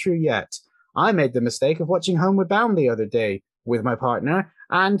hadn't gone through yet. I made the mistake of watching Homeward Bound the other day with my partner.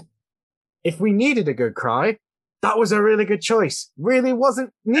 And if we needed a good cry, that was a really good choice. Really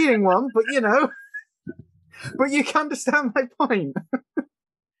wasn't needing one, but you know. But you can understand my point.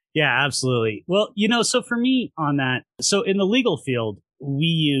 Yeah, absolutely. Well, so for me on that, so in the legal field, we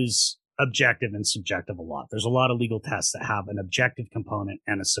use objective and subjective a lot. There's a lot of legal tests that have an objective component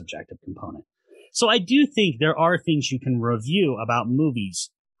and a subjective component. So I do think there are things you can review about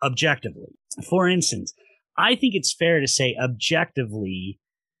movies objectively. For instance, I think it's fair to say objectively,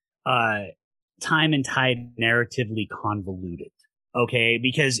 Time and Tide narratively convoluted. Okay,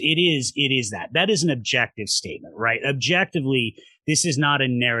 because it is that is an objective statement, right? Objectively, this is not a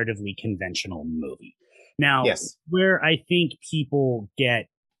narratively conventional movie. Now, yes, where I think people get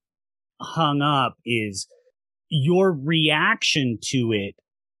hung up is your reaction to it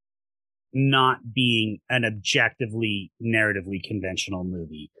not being an objectively narratively conventional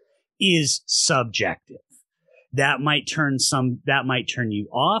movie is subjective. That might turn you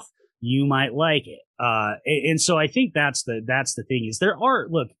off. You might like it. And so I think that's the thing is there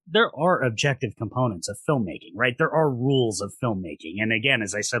are objective components of filmmaking, right? There are rules of filmmaking. And again,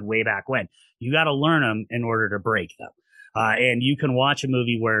 as I said way back when, you got to learn them in order to break them. And you can watch a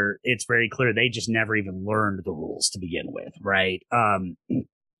movie where it's very clear they just never even learned the rules to begin with, right?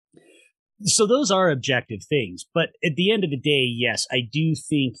 So those are objective things. But at the end of the day, yes, I do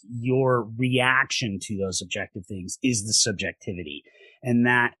think your reaction to those objective things is the subjectivity. And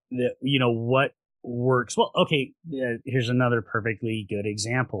what works. Well, okay, here's another perfectly good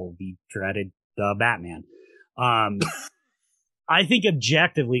example. The dreaded Batman. I think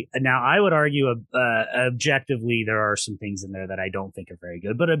objectively, now I would argue objectively there are some things in there that I don't think are very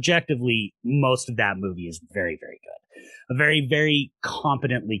good, but objectively most of that movie is very, very good. Very, very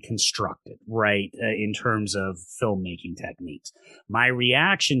competently constructed, right, in terms of filmmaking techniques. My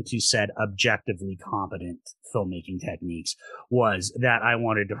reaction to said objectively competent filmmaking techniques was that I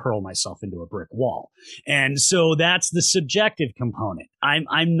wanted to hurl myself into a brick wall. And so that's the subjective component. I'm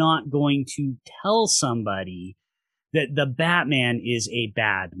not going to tell somebody that the Batman is a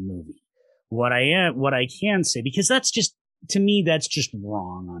bad movie. What I can say, because to me, that's just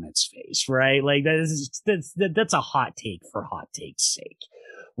wrong on its face, right? Like that's a hot take for hot take's sake.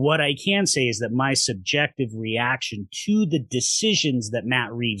 What I can say is that my subjective reaction to the decisions that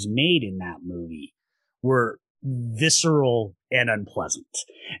Matt Reeves made in that movie were visceral and unpleasant.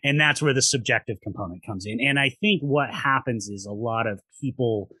 And that's where the subjective component comes in. And I think what happens is a lot of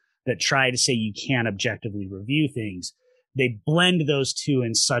people that try to say you can't objectively review things, they blend those two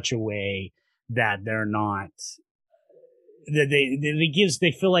in such a way that they're not,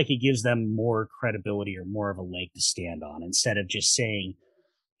 they feel like it gives them more credibility or more of a leg to stand on, instead of just saying,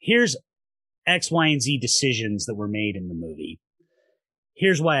 here's X, Y, and Z decisions that were made in the movie.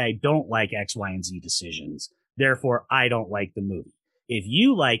 Here's why I don't like X, Y, and Z decisions. Therefore, I don't like the movie. If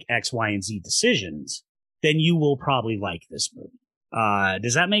you like X, Y, and Z decisions, then you will probably like this movie.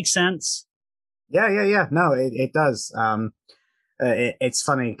 Does that make sense? Yeah. No, it does. It's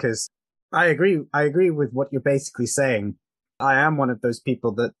funny because I agree with what you're basically saying. I am one of those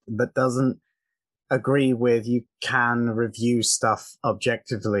people that doesn't agree with you can review stuff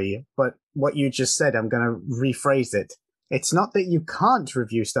objectively, but what you just said, I'm going to rephrase it. It's not that you can't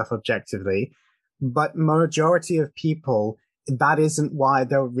review stuff objectively, but majority of people, that isn't why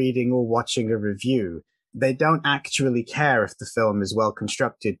they're reading or watching a review. They don't actually care if the film is well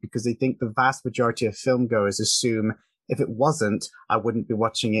constructed, because they think the vast majority of film goers assume if it wasn't, I wouldn't be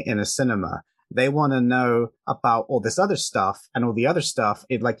watching it in a cinema. They want to know about all this other stuff, and all the other stuff,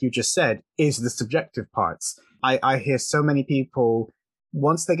 like you just said, is the subjective parts. I hear so many people,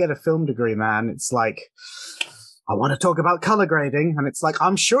 once they get a film degree, man, it's like, I want to talk about color grading, and it's like,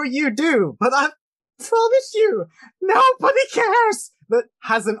 I'm sure you do, but I promise you, nobody cares that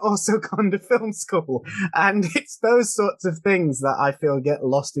hasn't also gone to film school. And it's those sorts of things that I feel get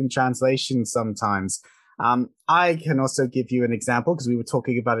lost in translation sometimes. I can also give you an example, because we were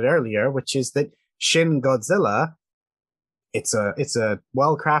talking about it earlier, which is that Shin Godzilla, it's a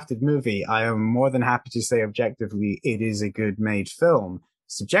well-crafted movie. I am more than happy to say objectively it is a good made film.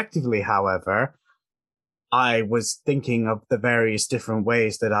 Subjectively, however, I was thinking of the various different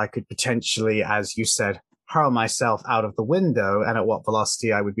ways that I could potentially, as you said, hurl myself out of the window, and at what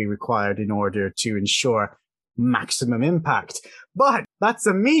velocity I would be required in order to ensure maximum impact. But that's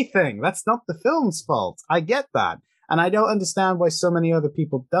a me thing. That's not the film's fault. I get that. And I don't understand why so many other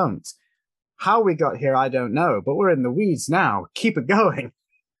people don't. How we got here, I don't know, but we're in the weeds now. Keep it going.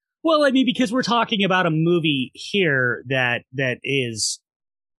 Well, I mean, because we're talking about a movie here that is,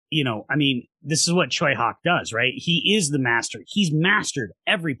 this is what Choi Hawk does, right? He is the master. He's mastered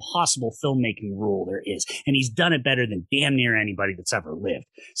every possible filmmaking rule there is, and he's done it better than damn near anybody that's ever lived.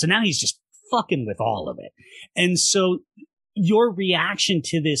 So now he's just fucking with all of it. And so your reaction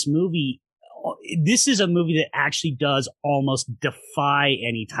to this movie, this is a movie that actually does almost defy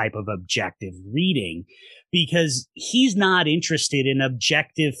any type of objective reading, because he's not interested in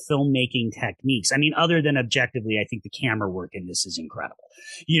objective filmmaking techniques. I mean, other than objectively, I think the camera work in this is incredible,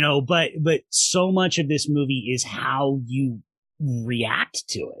 but so much of this movie is how you react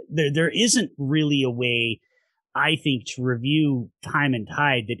to it. There isn't really a way, I think, to review Time and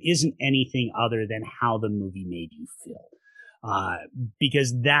Tide that isn't anything other than how the movie made you feel.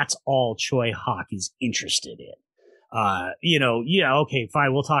 Because that's all Choi Hawk is interested in. Okay,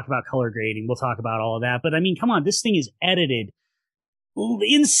 fine, we'll talk about color grading, we'll talk about all of that, but I mean, come on, this thing is edited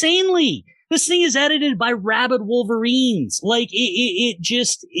insanely. This thing is edited by rabid wolverines. Like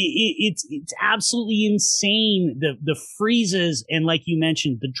it's absolutely insane. The freezes, and like you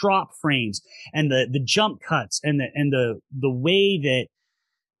mentioned, the drop frames and the jump cuts and the way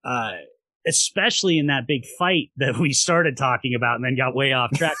that especially in that big fight that we started talking about and then got way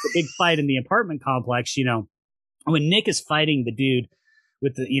off track, the big fight in the apartment complex, when Nick is fighting the dude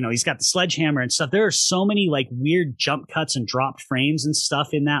with the, he's got the sledgehammer and stuff. There are so many like weird jump cuts and dropped frames and stuff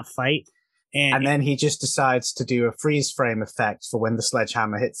in that fight. And then he just decides to do a freeze frame effect for when the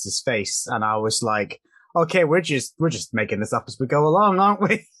sledgehammer hits his face. And I was like, okay, we're just making this up as we go along, aren't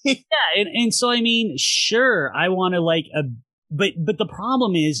we? Yeah. And so, I mean, sure, I want to but the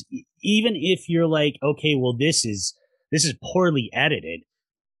problem is, even if you're like, okay, well, this is poorly edited,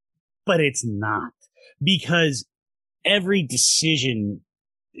 but it's not, because every decision,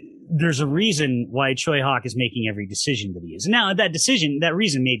 there's a reason why Choi Hawk is making every decision that he is. Now, that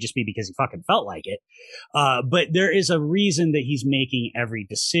reason may just be because he fucking felt like it. But there is a reason that he's making every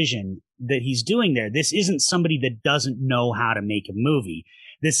decision that he's doing there. This isn't somebody that doesn't know how to make a movie.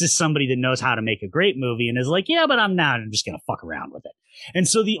 This is somebody that knows how to make a great movie and is like, yeah, but I'm just going to fuck around with it. And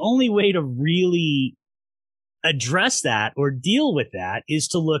so the only way to really address that or deal with that is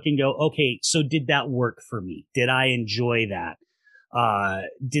to look and go, okay, so did that work for me? Did I enjoy that?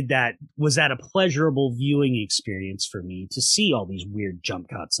 Was that a pleasurable viewing experience for me to see all these weird jump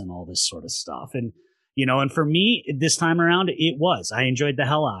cuts and all this sort of stuff? And, and for me this time around, it was, I enjoyed the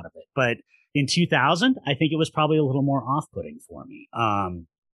hell out of it. But in 2000, I think it was probably a little more off-putting for me.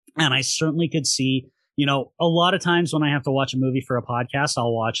 And I certainly could see, a lot of times when I have to watch a movie for a podcast,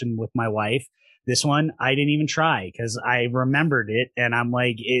 I'll watch them with my wife. This one, I didn't even try because I remembered it, and I'm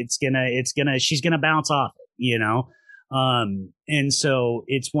like, she's gonna bounce off it, and so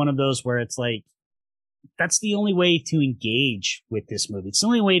it's one of those where it's like, that's the only way to engage with this movie. It's the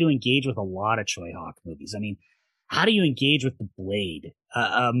only way to engage with a lot of Choi Hawk movies. I mean, how do you engage with The Blade,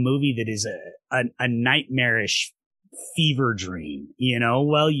 a movie that is a nightmarish fever dream?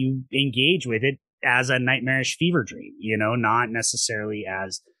 Well, you engage with it as a nightmarish fever dream, not necessarily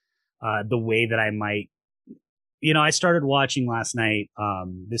as the way that I might. I started watching last night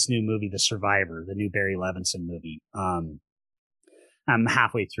this new movie, The Survivor, the new Barry Levinson movie. I'm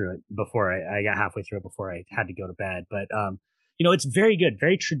halfway through it before I got halfway through it before I had to go to bed. But, it's very good,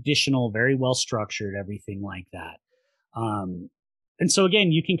 very traditional, very well structured, everything like that. And so,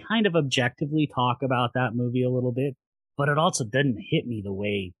 again, you can kind of objectively talk about that movie a little bit, but it also didn't hit me the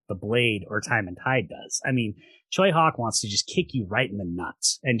way The Blade or Time and Tide does. I mean, Choi Hawk wants to just kick you right in the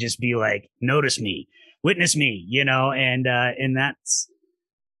nuts and just be like, notice me, witness me, and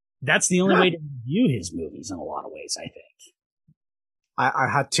that's the only way to view his movies in a lot of ways, I think. I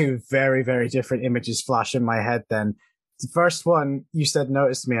had two very, very different images flash in my head then. The first one, you said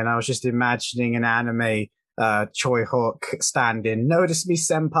notice me, and I was just imagining an anime Choi Hawk stand-in, notice me,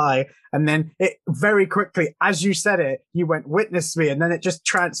 senpai. And then it very quickly, as you said it, you went witness me, and then it just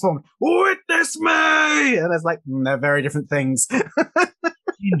transformed, witness me! And it's like, they're very different things.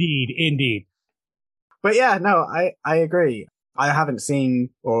 Indeed. But yeah, no, I agree. I haven't seen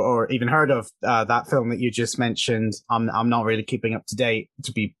or even heard of that film that you just mentioned. I'm not really keeping up to date,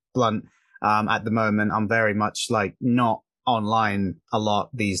 to be blunt. At the moment, I'm very much like not online a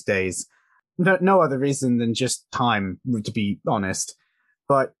lot these days. No other reason than just time, to be honest.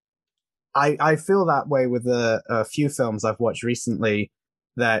 But I feel that way with a few films I've watched recently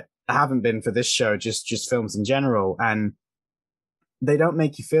that haven't been for this show, just films in general, and they don't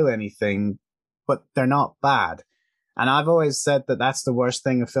make you feel anything, but they're not bad. And I've always said that that's the worst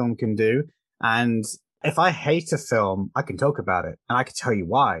thing a film can do. And if I hate a film, I can talk about it, and I can tell you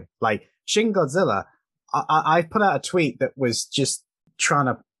why. Like Shin Godzilla, I put out a tweet that was just trying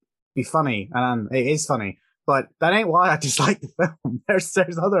to be funny, and it is funny, but that ain't why I dislike the film. There's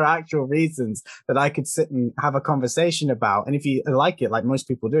other actual reasons that I could sit and have a conversation about. And if you like it, like most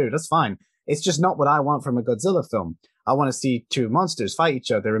people do, that's fine. It's just not what I want from a Godzilla film. I want to see two monsters fight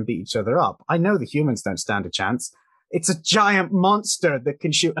each other and beat each other up. I know the humans don't stand a chance. It's a giant monster that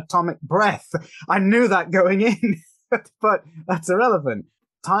can shoot atomic breath. I knew that going in, but that's irrelevant.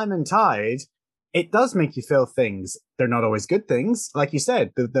 Time and Tide, it does make you feel things. They're not always good things. Like you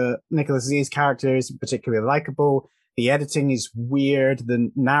said, the Nicholas Z's character is particularly likable. The editing is weird.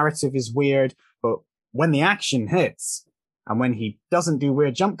 The narrative is weird. But when the action hits and when he doesn't do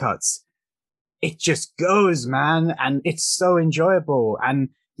weird jump cuts, it just goes, man. And it's so enjoyable. And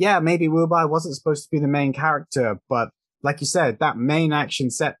yeah, maybe Wubai wasn't supposed to be the main character, but like you said, that main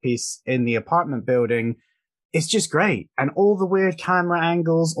action set piece in the apartment building is just great. And all the weird camera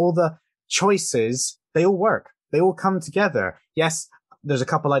angles, all the choices, they all work. They all come together. Yes, there's a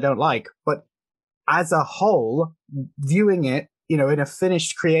couple I don't like, but as a whole, viewing it, in a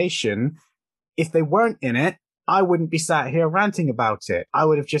finished creation, if they weren't in it, I wouldn't be sat here ranting about it. I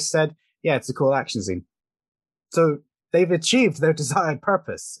would have just said, yeah, it's a cool action scene. So they've achieved their desired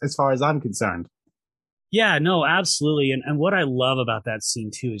purpose, as far as I'm concerned. Yeah, no, absolutely. And what I love about that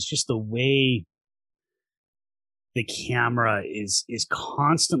scene too is just the way the camera is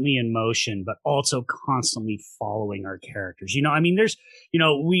constantly in motion, but also constantly following our characters. There's,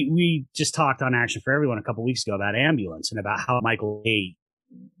 we just talked on Action for Everyone a couple weeks ago about Ambulance and about how Michael Bay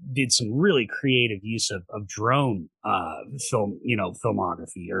did some really creative use of drone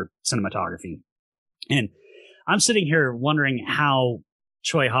filmography or cinematography. And I'm sitting here wondering how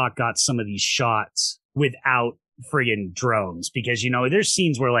Choi Hawk got some of these shots without friggin' drones, because, there's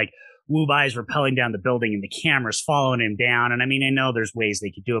scenes where like Wu Bai is rappelling down the building and the camera's following him down. And I know there's ways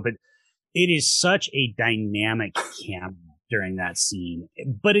they could do it, but it is such a dynamic camera during that scene,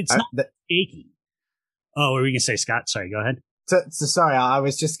 but it's not shaky. Oh, what were we going to say, Scott? Sorry, go ahead. So sorry, I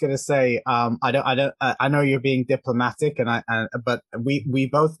was just going to say, I know you're being diplomatic but we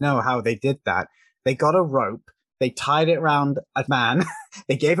both know how they did that. They got a rope, they tied it around a man,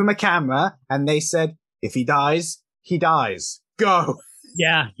 they gave him a camera, and they said, if he dies, he dies. Go.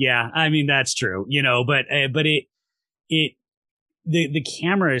 Yeah. That's true, but the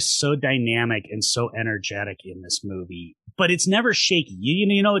camera is so dynamic and so energetic in this movie, but it's never shaky.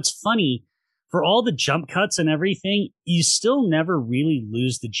 It's funny, for all the jump cuts and everything, you still never really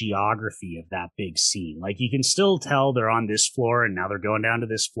lose the geography of that big scene. Like, you can still tell they're on this floor and now they're going down to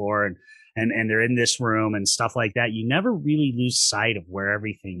this floor, and and they're in this room and stuff like that, you never really lose sight of where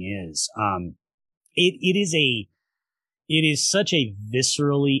everything is. It is such a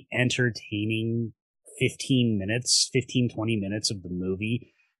viscerally entertaining 20 minutes of the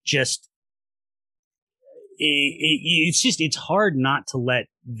movie. Just it's hard not to let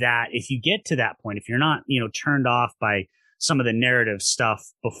that, if you get to that point, if you're not, turned off by some of the narrative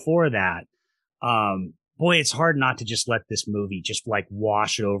stuff before that, boy, it's hard not to just let this movie just like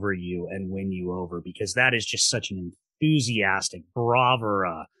wash over you and win you over, because that is just such an enthusiastic,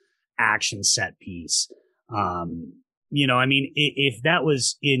 bravura action set piece. If that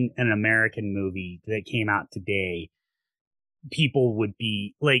was in an American movie that came out today, people would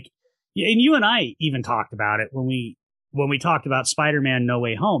be like, and you and I even talked about it when we talked about Spider-Man No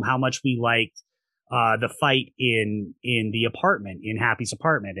Way Home, how much we liked the fight in the apartment, in Happy's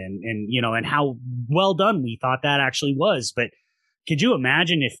apartment, and how well done we thought that actually was. But could you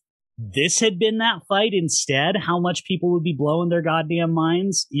imagine if this had been that fight instead, how much people would be blowing their goddamn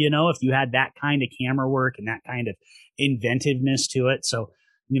minds, if you had that kind of camera work and that kind of inventiveness to it. So,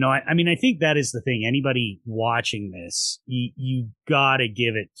 I think that is the thing. Anybody watching this, you gotta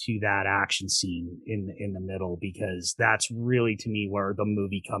give it to that action scene in the middle, because that's really, to me, where the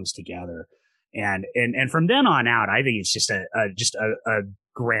movie comes together. And from then on out, I think it's just a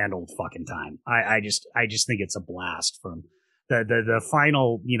grand old fucking time. I just think it's a blast. From the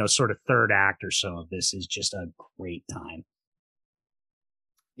final, sort of third act or so of this is just a great time.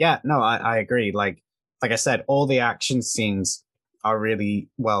 Yeah, no, I agree. Like I said, all the action scenes are really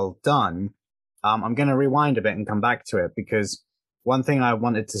well done. I'm going to rewind a bit and come back to it, because one thing I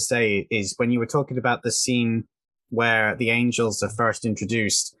wanted to say is when you were talking about the scene where the Angels are first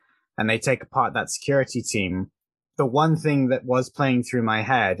introduced and they take apart that security team, the one thing that was playing through my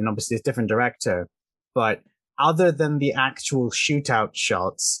head, and obviously it's a different director, but other than the actual shootout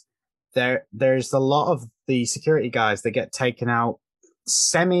shots, there's a lot of the security guys that get taken out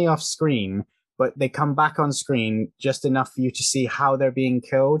semi off screen, but they come back on screen just enough for you to see how they're being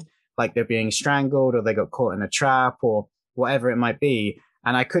killed, like they're being strangled or they got caught in a trap or whatever it might be.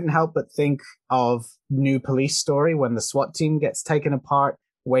 And I couldn't help but think of New Police Story, when the SWAT team gets taken apart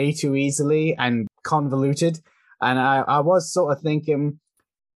way too easily and convoluted. And I was sort of thinking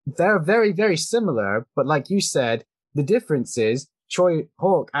they're very, very similar. But like you said, the difference is Troy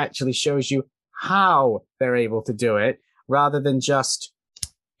Hawk actually shows you how they're able to do it rather than just,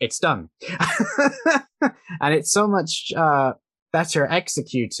 it's done. And it's so much better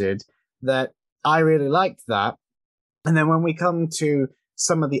executed that I really liked that. And then when we come to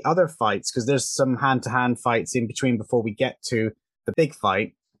some of the other fights, because there's some hand-to-hand fights in between before we get to the big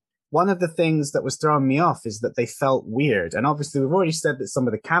fight, one of the things that was throwing me off is that they felt weird. And obviously we've already said that some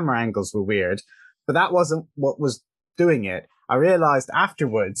of the camera angles were weird, but that wasn't what was doing it. I realized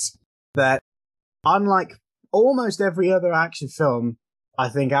afterwards that unlike almost every other action film I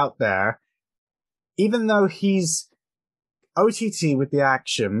think out there, even though he's OTT with the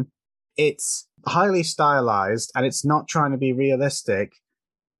action, it's highly stylized and it's not trying to be realistic.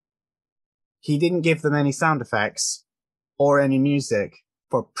 He didn't give them any sound effects or any music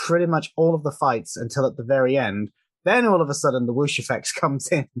for pretty much all of the fights until at the very end. Then all of a sudden the whoosh effects comes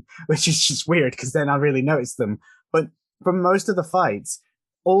in, which is just weird because then I really noticed them. But for most of the fights,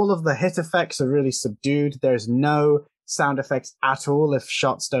 all of the hit effects are really subdued. There's no sound effects at all if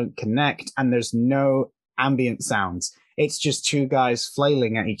shots don't connect, and there's no ambient sounds. It's just two guys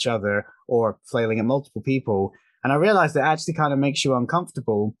flailing at each other or flailing at multiple people. And I realized it actually kind of makes you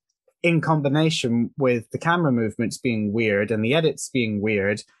uncomfortable in combination with the camera movements being weird and the edits being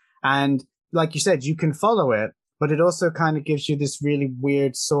weird. And like you said, you can follow it, but it also kind of gives you this really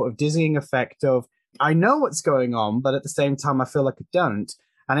weird sort of dizzying effect of, I know what's going on, but at the same time, I feel like I don't.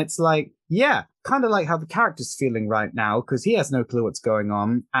 And it's like, yeah, kind of like how the character's feeling right now, because he has no clue what's going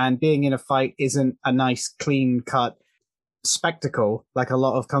on. And being in a fight isn't a nice, clean cut spectacle like a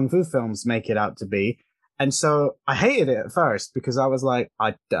lot of Kung Fu films make it out to be. And so I hated it at first because I was like,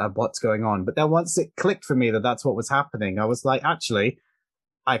 what's going on? But then once it clicked for me that that's what was happening, I was like, actually,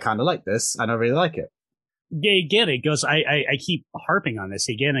 I kind of like this and I really like it. Yeah, again, it goes, I keep harping on this.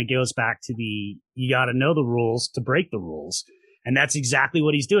 Again, it goes back to you got to know the rules to break the rules. And that's exactly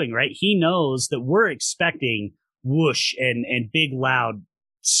what he's doing, right? He knows that we're expecting whoosh and big loud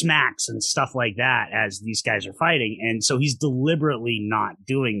smacks and stuff like that as these guys are fighting. And so he's deliberately not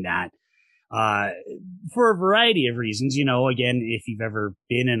doing that. For a variety of reasons, again, if you've ever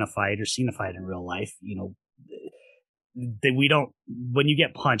been in a fight or seen a fight in real life, when you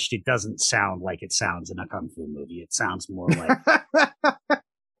get punched, it doesn't sound like it sounds in a Kung Fu movie. It sounds more like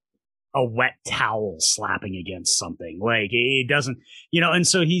a wet towel slapping against something. Like it doesn't, and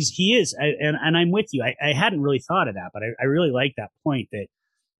so he is, and I'm with you. I hadn't really thought of that, but I really like that point that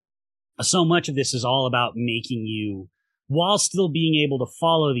so much of this is all about making you, while still being able to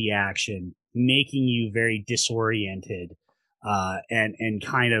follow the action, making you very disoriented, and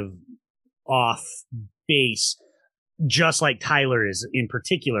kind of off base, just like Tyler is in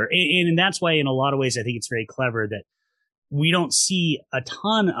particular. And that's why in a lot of ways, I think it's very clever that we don't see a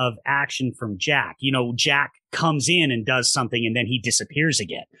ton of action from Jack. Jack comes in and does something and then he disappears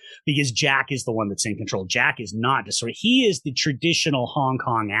again because Jack is the one that's in control. Jack is not disordered. He is the traditional Hong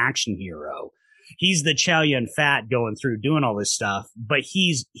Kong action hero. He's the Chow Yun Fat going through doing all this stuff, but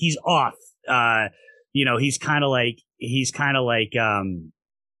he's off. He's kind of like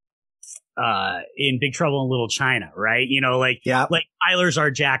in Big Trouble in Little China, right? Like Tyler's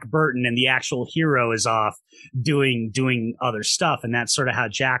our Jack Burton and the actual hero is off doing other stuff. And that's sort of how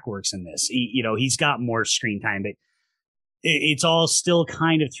Jack works in this. He's got more screen time, but it's all still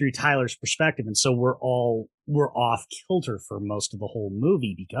kind of through Tyler's perspective. And so we're off kilter for most of the whole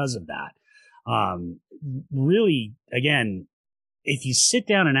movie because of that. Really, again, if you sit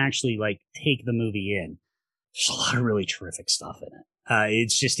down and actually like take the movie in, there's a lot of really terrific stuff in it.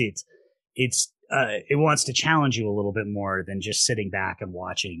 It wants to challenge you a little bit more than just sitting back and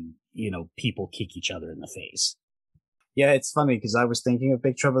watching, people kick each other in the face. Yeah, it's funny because I was thinking of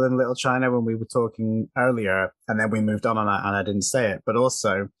Big Trouble in Little China when we were talking earlier, and then we moved on and I didn't say it. But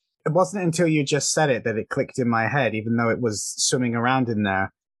also, it wasn't until you just said it that it clicked in my head, even though it was swimming around in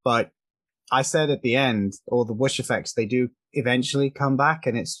there. But I said at the end, all the whoosh effects, they do eventually come back,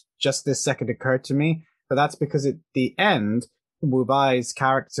 and it's just this second occurred to me. But that's because at the end, Wu Bai's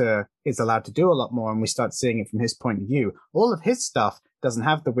character is allowed to do a lot more, and we start seeing it from his point of view. All of his stuff doesn't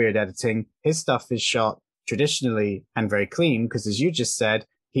have the weird editing. His stuff is shot traditionally and very clean because, as you just said,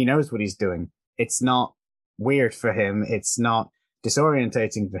 he knows what he's doing. It's not weird for him. It's not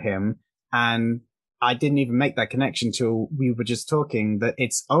disorientating for him. And I didn't even make that connection till we were just talking that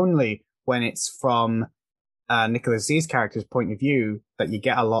it's only when it's from Nicholas Z's character's point of view that you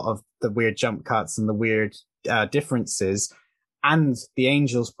get a lot of the weird jump cuts and the weird differences. And the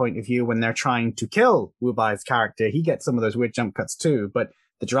Angel's point of view when they're trying to kill Wu Bai's character, he gets some of those weird jump cuts too. But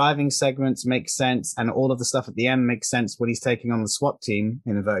the driving segments make sense, and all of the stuff at the end makes sense when he's taking on the SWAT team,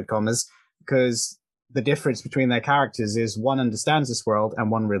 in inverted commas, because the difference between their characters is one understands this world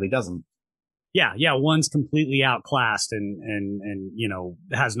and one really doesn't. Yeah, one's completely outclassed and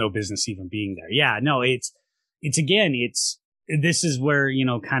has no business even being there. Yeah, no, it's this is where,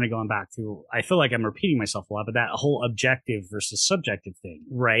 kind of going back to, I feel like I'm repeating myself a lot, but that whole objective versus subjective thing,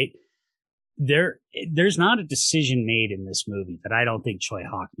 right? There's not a decision made in this movie that I don't think Choi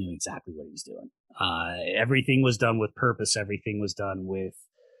Hawk knew exactly what he was doing. Everything was done with purpose. Everything was done with,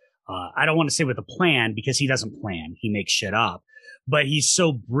 I don't want to say with a plan because he doesn't plan. He makes shit up, but he's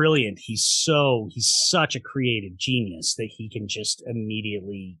so brilliant. He's such a creative genius that he can just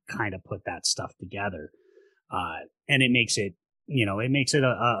immediately kind of put that stuff together. And it makes it,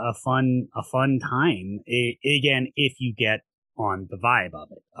 a fun time. Again, if you get on the vibe of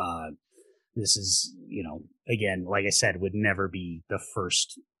it. This is, again, like I said, would never be the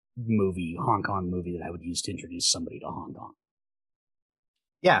first Hong Kong movie that I would use to introduce somebody to Hong Kong.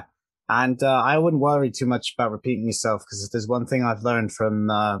 Yeah. And I wouldn't worry too much about repeating yourself, because if there's one thing I've learned from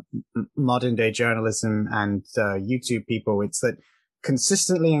modern day journalism and YouTube people, it's that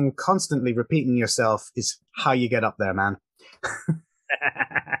consistently and constantly repeating yourself is how you get up there, man.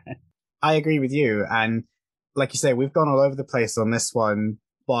 I agree with you. And like you say, we've gone all over the place on this one,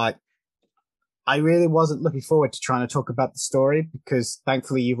 but I really wasn't looking forward to trying to talk about the story because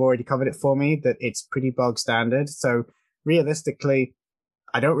thankfully you've already covered it for me, that it's pretty bog standard. So realistically,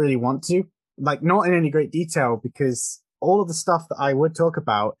 I don't really want to, not in any great detail, because all of the stuff that I would talk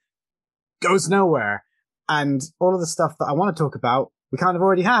about goes nowhere. And all of the stuff that I want to talk about, we kind of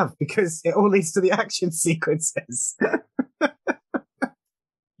already have, because it all leads to the action sequences.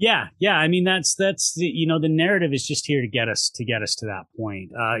 Yeah. I mean, that's the narrative is just here to get us to that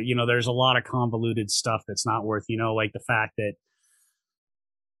point. There's a lot of convoluted stuff that's not worth, like the fact that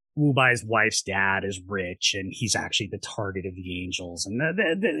Wu Bai's wife's dad is rich and he's actually the target of the Angels, and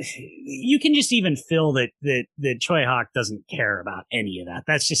you can just even feel that Choi Hawk doesn't care about any of that.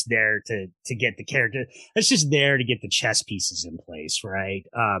 That's just there to get the character. That's just there to get the chess pieces in place, right?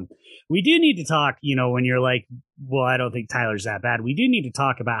 We do need to talk, when you're like well, I don't think Tyler's that bad. We do need to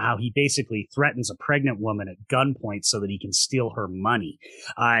talk about how he basically threatens a pregnant woman at gunpoint so that he can steal her money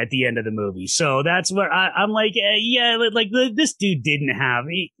at the end of the movie. So that's where I'm like, this dude didn't have,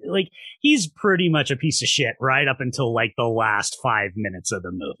 he's pretty much a piece of shit right up until like the last 5 minutes of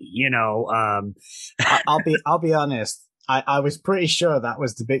the movie, you know? I'll be honest. I was pretty sure that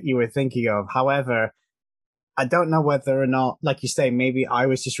was the bit you were thinking of. However, I don't know whether or not, like you say, maybe I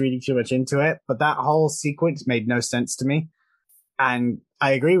was just reading too much into it, but that whole sequence made no sense to me. And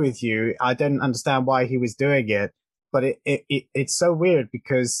I agree with you. I didn't understand why he was doing it, but it's so weird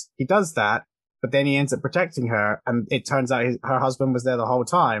because he does that, but then he ends up protecting her, and it turns out her husband was there the whole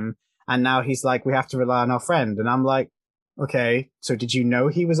time, and now he's like, we have to rely on our friend. And I'm like, okay, so did you know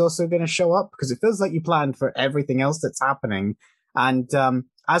he was also going to show up? Because it feels like you planned for everything else that's happening. And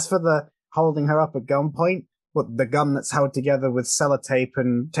as for the holding her up at gunpoint, what, the gun that's held together with sellotape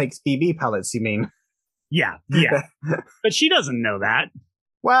and takes BB pellets, you mean? Yeah. But she doesn't know that.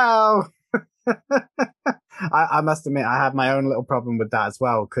 Well, I must admit, I had my own little problem with that as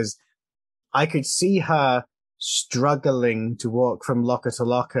well, because I could see her struggling to walk from locker to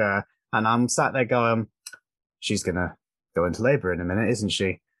locker, and I'm sat there going, she's going to go into labor in a minute, isn't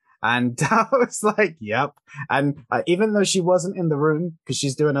she? And I was like, yep. And even though she wasn't in the room because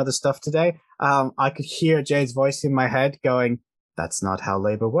she's doing other stuff today, I could hear Jade's voice in my head going, that's not how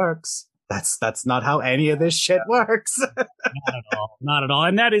labor works. That's not how any of this shit works. Not at all.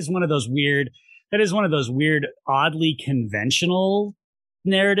 And that is one of those weird, oddly conventional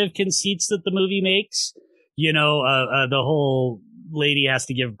narrative conceits that the movie makes. You know, the whole lady has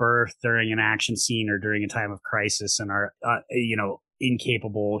to give birth during an action scene or during a time of crisis, and our,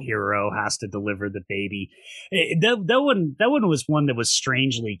 incapable hero has to deliver the baby. That one was one that was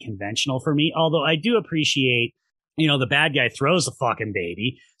strangely conventional for me, although I do appreciate, the bad guy throws the fucking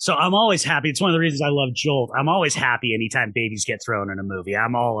baby. So I'm always happy. It's one of the reasons I love Jolt. I'm always happy anytime babies get thrown in a movie.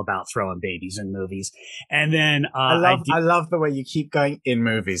 I'm all about throwing babies in movies. And then I love the way you keep going, in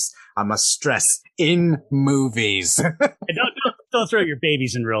movies. I must stress, in movies. don't throw your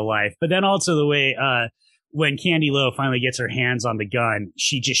babies in real life. But then also the way when Candy Lo finally gets her hands on the gun,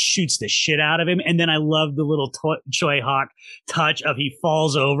 she just shoots the shit out of him. And then I love the little Choi Hawk touch of he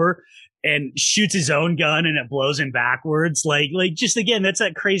falls over and shoots his own gun and it blows him backwards. Like just again, that's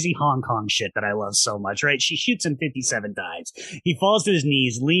that crazy Hong Kong shit that I love so much, right? She shoots him 57 times. He falls to his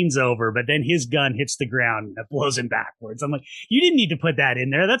knees, leans over, but then his gun hits the ground and it blows him backwards. I'm like, you didn't need to put that in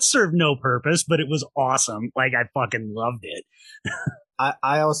there. That served no purpose, but it was awesome. Like, I fucking loved it.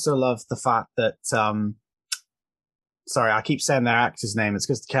 I also love the fact that, sorry, I keep saying their actor's name. It's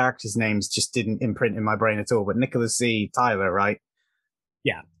because the character's names just didn't imprint in my brain at all. But Nicholas C. Tyler, right?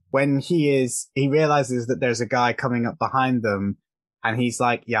 Yeah. When he realizes that there's a guy coming up behind them, and he's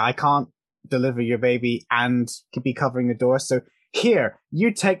like, yeah, I can't deliver your baby and be covering the door. So here,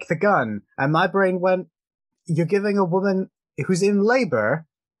 you take the gun. And my brain went, you're giving a woman who's in labor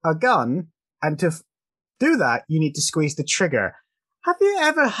a gun, and to do that, you need to squeeze the trigger. Have you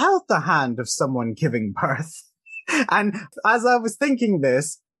ever held the hand of someone giving birth? And as I was thinking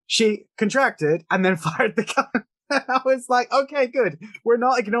this, she contracted and then fired the gun. I was like, okay, good. We're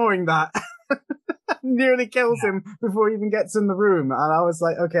not ignoring that. Nearly kills him before he even gets in the room. And I was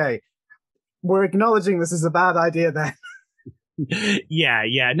like, okay, we're acknowledging this is a bad idea then.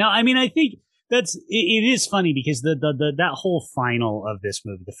 Yeah. No, I mean, I think it is funny because that whole final of this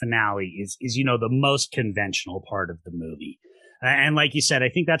movie, the finale, is the most conventional part of the movie. And like you said, I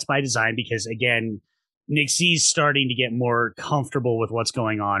think that's by design because, again, Nick C's starting to get more comfortable with what's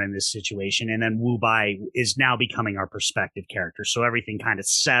going on in this situation. And then Wu Bai is now becoming our perspective character. So everything kind of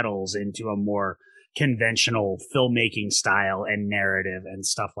settles into a more conventional filmmaking style and narrative and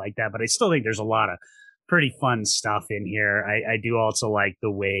stuff like that. But I still think there's a lot of pretty fun stuff in here. I do also like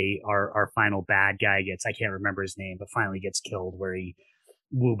the way our final bad guy gets, I can't remember his name, but finally gets killed, where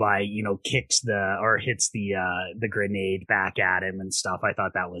Wu Bai, hits the grenade back at him and stuff. I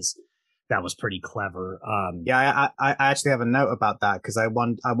thought that was pretty clever. I actually have a note about that because I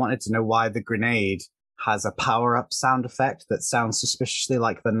wanted to know why the grenade has a power-up sound effect that sounds suspiciously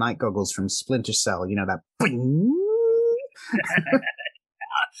like the night goggles from Splinter Cell. You know, that bing.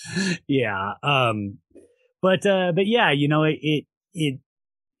 Yeah. But yeah,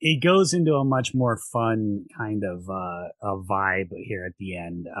 it goes into a much more fun kind of a vibe here at the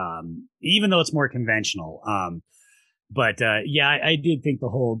end, even though it's more conventional. But I did think the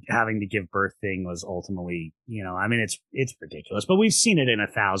whole having to give birth thing was ultimately, it's ridiculous. But we've seen it in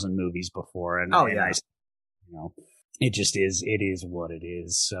 1,000 movies before, and it just is. It is what it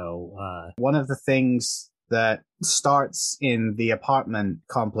is. So one of the things that starts in the apartment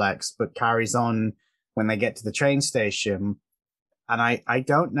complex but carries on when they get to the train station. And I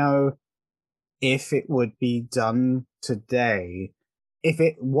don't know if it would be done today. If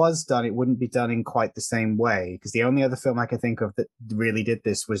it was done, it wouldn't be done in quite the same way. Because the only other film I could think of that really did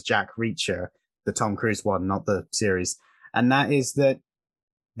this was Jack Reacher, the Tom Cruise one, not the series. And that is that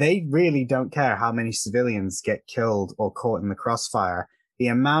they really don't care how many civilians get killed or caught in the crossfire. The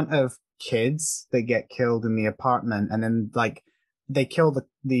amount of kids that get killed in the apartment, and then like they kill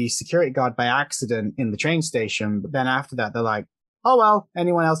the security guard by accident in the train station, but then after that they're like, oh well,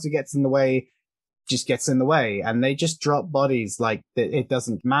 anyone else who gets in the way just gets in the way, and they just drop bodies like it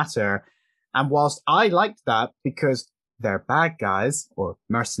doesn't matter. And whilst I liked that because they're bad guys or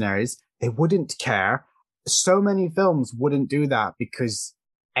mercenaries, they wouldn't care. So many films wouldn't do that because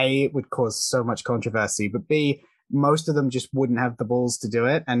A, it would cause so much controversy, but B, most of them just wouldn't have the balls to do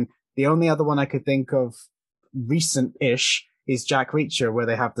it. And the only other one I could think of recent-ish is Jack Reacher, where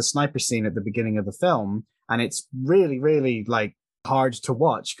they have the sniper scene at the beginning of the film, and it's really, really like hard to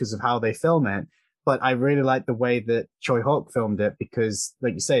watch because of how they film it. But I really like the way that Choi Hawk filmed it because,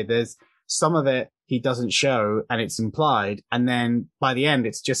 like you say, there's some of it he doesn't show and it's implied. And then by the end,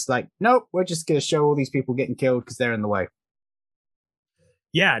 it's just like, nope, we're just going to show all these people getting killed because they're in the way.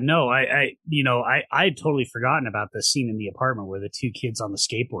 Yeah, no, I had totally forgotten about the scene in the apartment where the two kids on the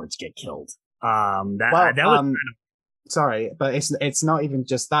skateboards get killed. That was sorry, but it's not even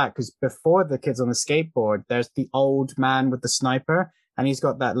just that, because before the kids on the skateboard, there's the old man with the sniper, and he's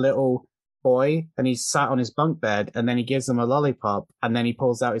got that little boy, and he's sat on his bunk bed, and then he gives him a lollipop, and then he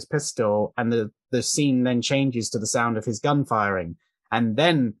pulls out his pistol, and the scene then changes to the sound of his gun firing, and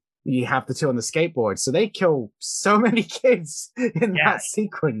then you have the two on the skateboard. So they kill so many kids in that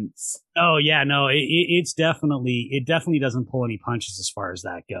sequence. Oh yeah, no, it definitely doesn't pull any punches as far as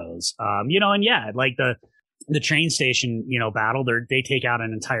that goes. And yeah, like the train station, battle, they take out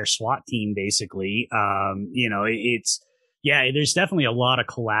an entire SWAT team basically. There's definitely a lot of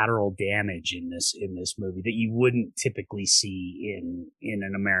collateral damage in this movie that you wouldn't typically see in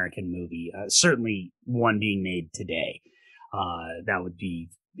an American movie. Certainly one being made today. That would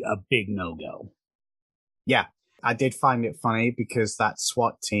be a big no-go. Yeah, I did find it funny because that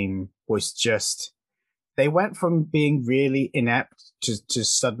SWAT team was just, they went from being really inept to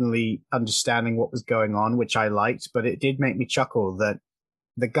suddenly understanding what was going on, which I liked, but it did make me chuckle that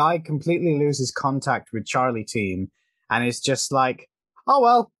the guy completely loses contact with Charlie team and is just like, oh,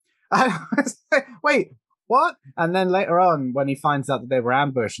 well, wait, what? And then later on, when he finds out that they were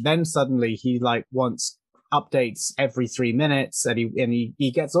ambushed, then suddenly he like wants updates every 3 minutes and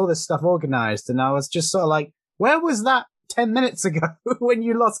he gets all this stuff organized. And I was just sort of like, where was that 10 minutes ago when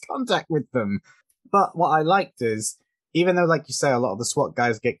you lost contact with them? But what I liked is, even though, like you say, a lot of the SWAT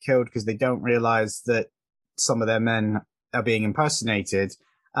guys get killed because they don't realize that some of their men are being impersonated,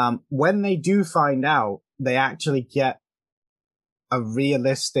 when they do find out, they actually get a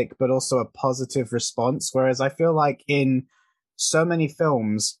realistic but also a positive response. Whereas I feel like in so many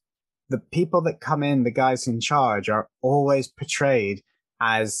films, the people that come in, the guys in charge, are always portrayed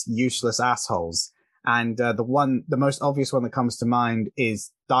as useless assholes. And the most obvious one that comes to mind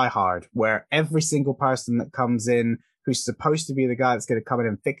is Die Hard, where every single person that comes in who's supposed to be the guy that's going to come in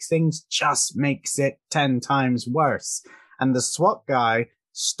and fix things just makes it 10 times worse. And the SWAT guy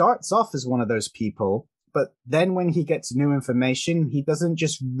starts off as one of those people, but then when he gets new information, he doesn't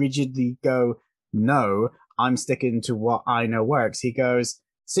just rigidly go, no, I'm sticking to what I know works. He goes,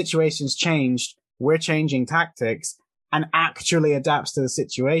 situation's changed, we're changing tactics, and actually adapts to the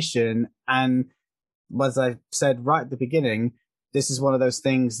situation. And as I said right at the beginning, this is one of those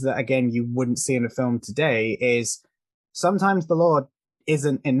things that, again, you wouldn't see in a film today, is sometimes the law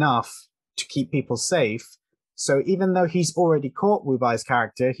isn't enough to keep people safe. So even though he's already caught Wu Bai's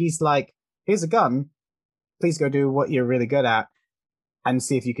character, he's like, here's a gun, please go do what you're really good at and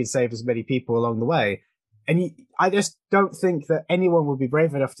see if you can save as many people along the way. And I just don't think that anyone would be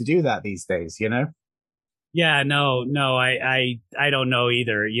brave enough to do that these days, Yeah, no, I don't know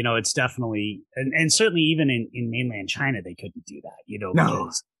either. It's definitely, and certainly even in mainland China, they couldn't do that,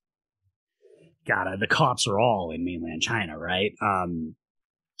 because the cops are all in mainland China, right?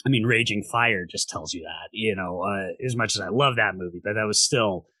 Raging Fire just tells you that, as much as I love that movie, but that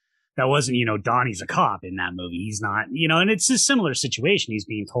wasn't, Donnie's a cop in that movie. He's not, and it's a similar situation. He's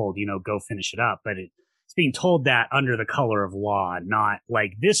being told, go finish it up, but it's being told that under the color of law, not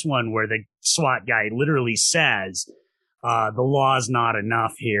like this one where the SWAT guy literally says, the law's not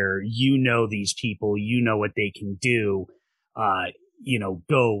enough here. These people, what they can do.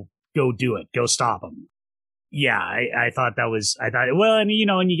 Go do it. Go stop them. yeah, I thought that was, I thought, well, and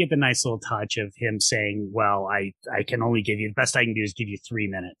and you get the nice little touch of him saying, well, I can only give you, the best I can do is give you 3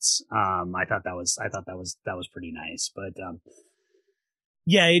 minutes. I thought that was pretty nice. But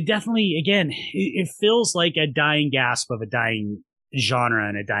yeah, it definitely, again, it feels like a dying gasp of a dying genre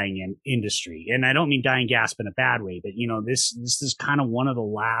and a dying industry. And I don't mean dying gasp in a bad way, but this is kind of one of the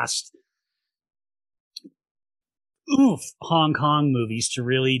last Hong Kong movies to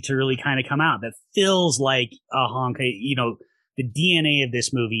really kind of come out that feels like a Hong Kong, the DNA of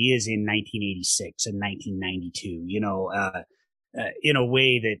this movie is in 1986 and 1992, in a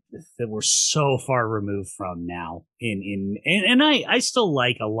way that we're so far removed from now. And I still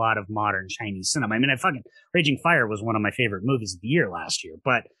like a lot of modern Chinese cinema. I mean, Raging Fire was one of my favorite movies of the year last year,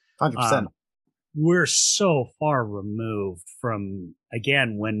 but 100%. We're so far removed from,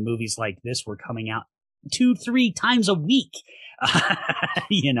 again, when movies like this were coming out 2-3 times a week.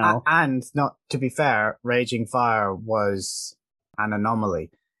 And not to be fair, Raging Fire was an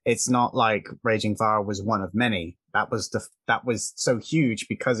anomaly. It's not like Raging Fire was one of many. That was so huge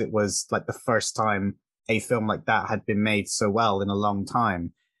because it was like the first time a film like that had been made so well in a long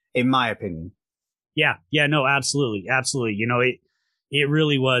time, in my opinion. Yeah, no, absolutely. It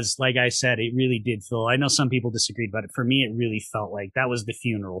really was, like I said, it really did feel, I know some people disagreed, but for me, it really felt like that was the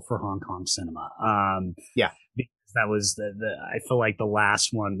funeral for Hong Kong cinema. Yeah. Because that was I feel like the last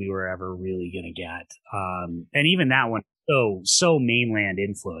one we were ever really going to get. And even that one, so mainland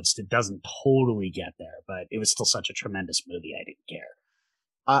influenced, it doesn't totally get there, but it was still such a tremendous movie. I didn't care.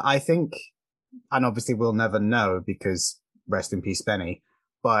 I think, and obviously we'll never know because rest in peace, Benny,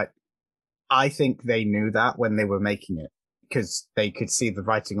 but I think they knew that when they were making it, because they could see the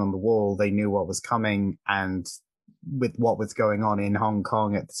writing on the wall. They knew what was coming, and with what was going on in Hong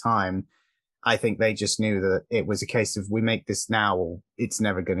Kong at the time, I think they just knew that it was a case of, we make this now or it's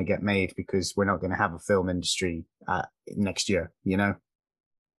never going to get made because we're not going to have a film industry next year,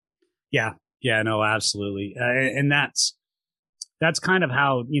 Yeah, no, absolutely. And that's kind of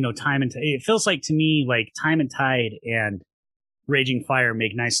how, Time and Tide, it feels like to me, like Time and Tide and Raging Fire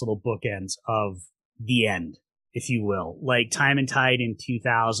make nice little bookends of the end, if you will. Like Time and Tide in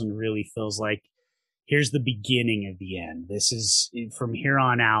 2000 really feels like, here's the beginning of the end. This is, from here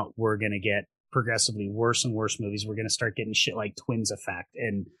on out, we're going to get progressively worse and worse movies. We're going to start getting shit like Twins Effect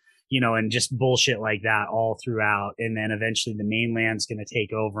and, and just bullshit like that all throughout. And then eventually the mainland's going to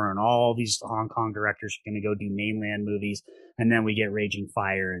take over and all these Hong Kong directors are going to go do mainland movies. And then we get Raging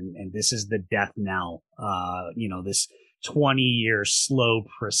Fire. And this is the death knell, this 20-year slow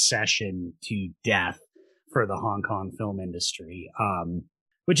procession to death for the Hong Kong film industry.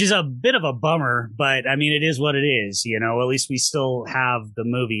 Which is a bit of a bummer, but I mean, it is what it is. At least we still have the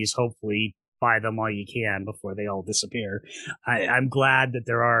movies. Hopefully, buy them while you can before they all disappear. I'm glad that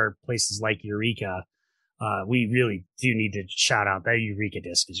there are places like Eureka. We really do need to shout out that Eureka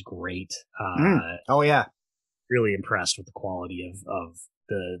disc is great. Oh yeah, really impressed with the quality of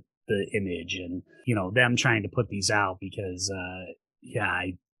the image and them trying to put these out because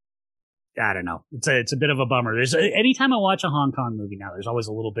I don't know. It's a bit of a bummer. Anytime I watch a Hong Kong movie now, there's always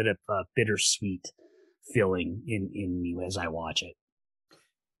a little bit of bittersweet feeling in me as I watch it.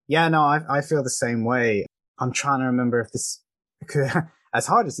 Yeah, no, I feel the same way. I'm trying to remember if this, as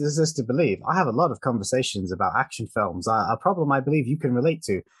hard as this is to believe, I have a lot of conversations about action films. A problem I believe you can relate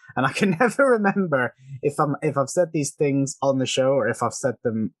to, and I can never remember if I've said these things on the show or if I've said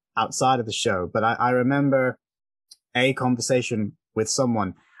them outside of the show. But I remember a conversation with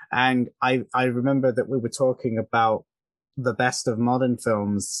someone. And I remember that we were talking about the best of modern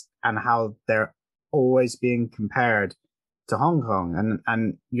films and how they're always being compared to Hong Kong.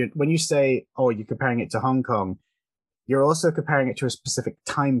 And when you say, oh, you're comparing it to Hong Kong, you're also comparing it to a specific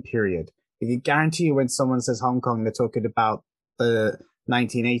time period. I can guarantee you when someone says Hong Kong, they're talking about the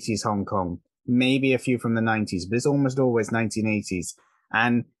 1980s Hong Kong, maybe a few from the 90s, but it's almost always 1980s.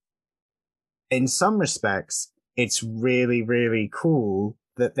 And in some respects, it's really, really cool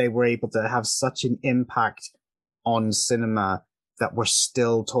that they were able to have such an impact on cinema that we're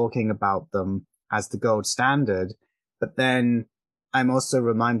still talking about them as the gold standard. But then I'm also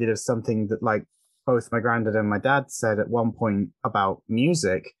reminded of something that like both my granddad and my dad said at one point about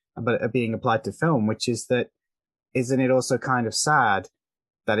music, but it being applied to film, which is that, isn't it also kind of sad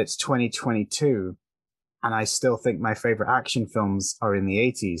that it's 2022 and I still think my favorite action films are in the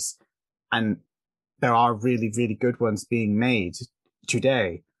 80s, and there are really, really good ones being made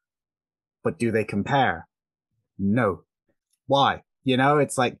today, but do they compare? No. Why?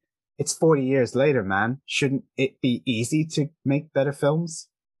 It's like, it's 40 years later, man. Shouldn't it be easy to make better films?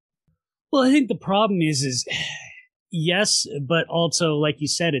 Well, I think the problem is yes, but also, like you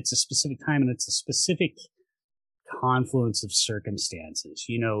said, it's a specific time and it's a specific confluence of circumstances.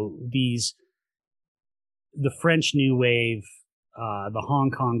 You know, the French New Wave, the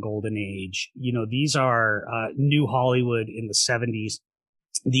Hong Kong Golden Age, you know, these are New Hollywood in the 70s.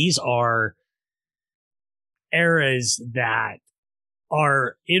 These are eras that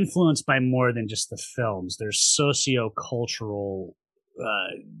are influenced by more than just the films. There's socio-cultural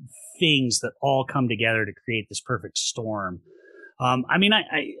things that all come together to create this perfect storm. I mean,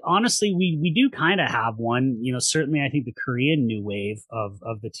 I honestly, we do kind of have one. You know, certainly I think the Korean New Wave of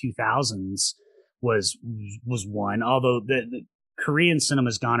the 2000s was one, although the Korean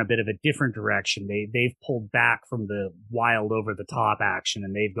cinema's gone a bit of a different direction. They've pulled back from the wild over the top action,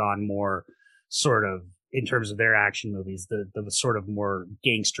 and they've gone more sort of, in terms of their action movies, the sort of more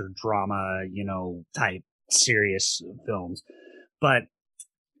gangster drama, you know, type serious films. But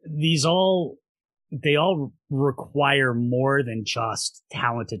they all require more than just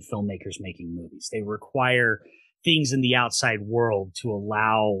talented filmmakers making movies. They require things in the outside world to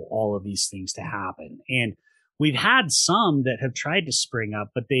allow all of these things to happen. And we've had some that have tried to spring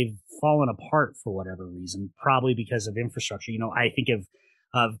up, but they've fallen apart for whatever reason, probably because of infrastructure. You know, I think of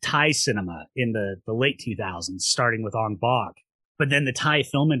Thai cinema in the late 2000s, starting with Ong Bak. But then the Thai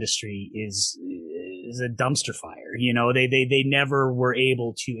film industry is a dumpster fire. You know, they never were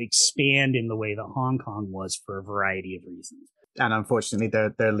able to expand in the way that Hong Kong was for a variety of reasons. And unfortunately,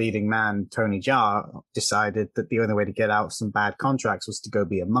 their leading man, Tony Jaa, decided that the only way to get out of some bad contracts was to go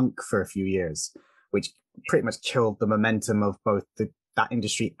be a monk for a few years, which pretty much killed the momentum of both that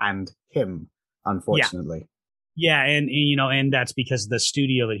industry and him, unfortunately. Yeah, and you know, and that's because the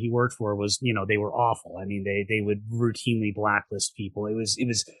studio that he worked for was, you know, they were awful. I mean, they would routinely blacklist people.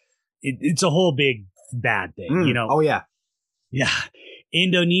 It's a whole big bad thing, you know. Oh yeah.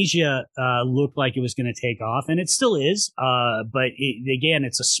 Indonesia looked like it was going to take off, and it still is. But again,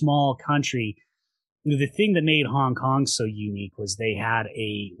 it's a small country. The thing that made Hong Kong so unique was they had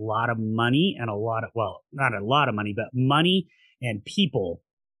a lot of money and not a lot of money, but money and people.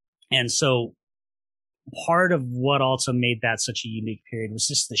 And so part of what also made that such a unique period was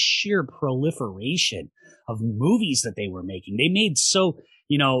just the sheer proliferation of movies that they were making. They made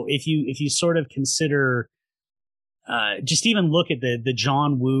you know, if you sort of consider, just even look at the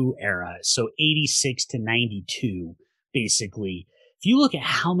John Woo era, so 86 to 92, basically. If you look at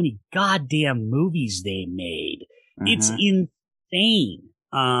how many goddamn movies they made, it's insane.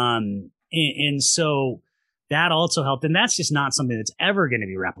 And so that also helped. And that's just not something that's ever going to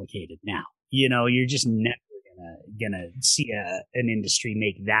be replicated now. You know, you're just never gonna see an industry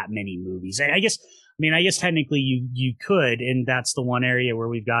make that many movies. I guess technically you could, and that's the one area where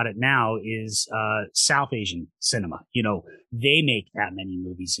we've got it now is South Asian cinema. You know, they make that many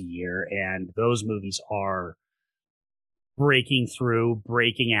movies a year, and those movies are breaking through,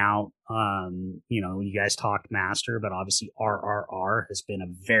 breaking out. You know, you guys talked Master, but obviously RRR has been a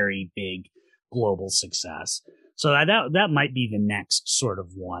very big global success. So that might be the next sort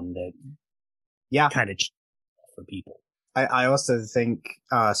of one that kind of for people. I also think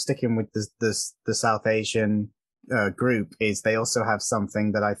sticking with the South Asian group is they also have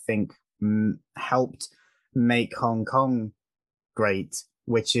something that I think helped make Hong Kong great,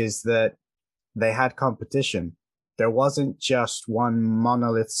 which is that they had competition. There wasn't just one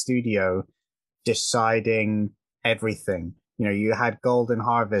monolith studio deciding everything. You know, you had Golden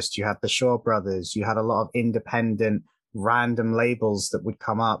Harvest, you had the Shaw Brothers, you had a lot of independent random labels that would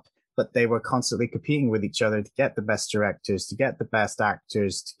come up, but they were constantly competing with each other to get the best directors, to get the best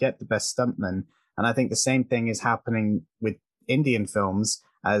actors, to get the best stuntmen. And I think the same thing is happening with Indian films,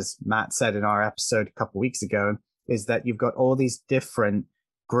 as Matt said in our episode a couple of weeks ago, is that you've got all these different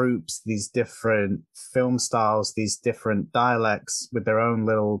groups, these different film styles, these different dialects with their own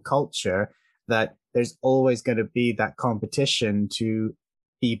little culture, that there's always going to be that competition to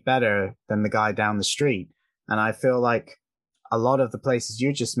be better than the guy down the street. And I feel like a lot of the places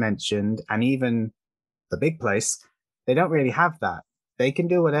you just mentioned, and even the big place, they don't really have that. They can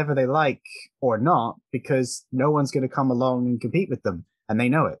do whatever they like or not, because no one's going to come along and compete with them, and they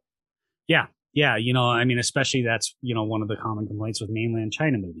know it. Yeah. You know, I mean, especially that's, you know, one of the common complaints with mainland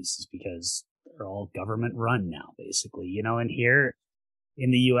China movies is because they're all government run now, basically, you know, and here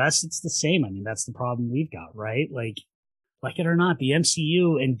in the US, it's the same. I mean, that's the problem we've got, right? Like it or not, the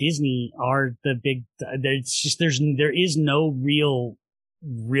MCU and Disney are the big, there is no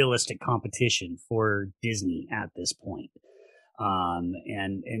realistic competition for Disney at this point.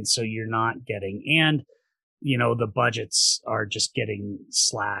 And so you're not getting, and, you know, the budgets are just getting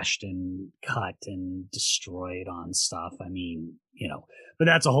slashed and cut and destroyed on stuff. I mean, you know, but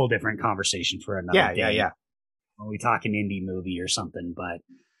that's a whole different conversation for another day. Yeah. When we talk an indie movie or something, but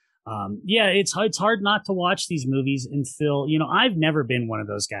Yeah, it's hard not to watch these movies and feel, I've never been one of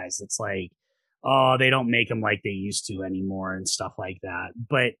those guys that's like, oh, they don't make them like they used to anymore and stuff like that.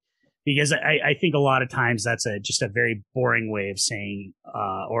 But because I think a lot of times that's just a very boring way of saying,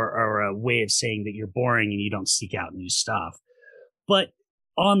 or a way of saying that you're boring and you don't seek out new stuff. But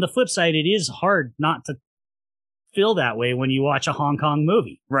on the flip side, it is hard not to feel that way when you watch a Hong Kong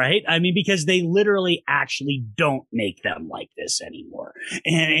movie, right? I mean, because they literally actually don't make them like this anymore.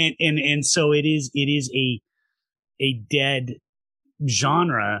 And so it is a dead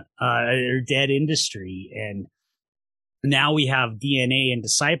genre, or dead industry. And now we have DNA and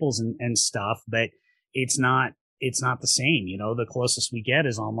Disciples and stuff, but it's not the same. The closest we get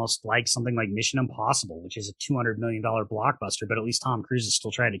is almost like something like Mission Impossible, which is a $200 million blockbuster, but at least Tom Cruise is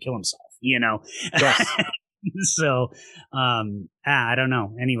still trying to kill himself, Yes. So, I don't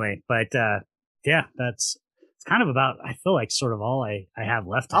know. Anyway, but yeah, it's kind of about, I feel like, sort of all I have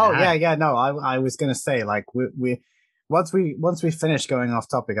left. Yeah. No, I was gonna say, like, we once we finish going off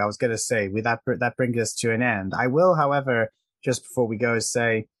topic, I was gonna say that brings us to an end. I will, however, just before we go,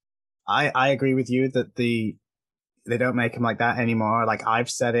 say I agree with you that they don't make them like that anymore. Like, I've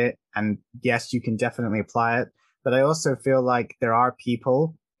said it, and yes, you can definitely apply it. But I also feel like there are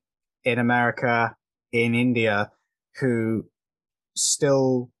people in America, in India, who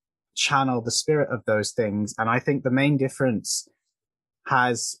still channel the spirit of those things. And I think the main difference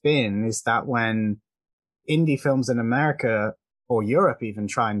is that when indie films in America or Europe even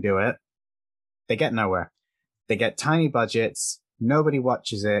try and do it, they get nowhere. They get tiny budgets, nobody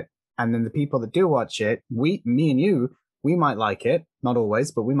watches it, and then the people that do watch it, me and you, we might like it, not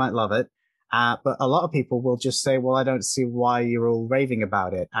always, but we might love it. But a lot of people will just say, well, I don't see why you're all raving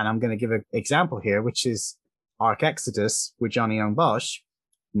about it. And I'm going to give an example here, which is Arc Exodus with Johnny Young Bosch.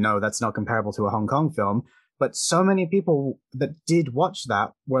 No, that's not comparable to a Hong Kong film. But so many people that did watch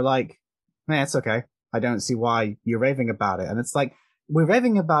that were like, nah, it's okay. I don't see why you're raving about it. And it's like, we're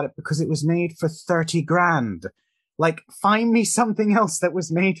raving about it because it was made for 30 grand. Like, find me something else that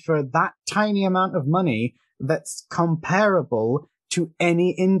was made for that tiny amount of money that's comparable to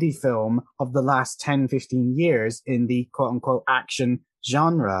any indie film of the last 10, 15 years in the quote unquote action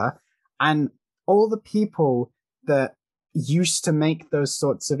genre. And all the people that used to make those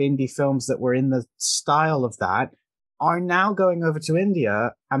sorts of indie films that were in the style of that are now going over to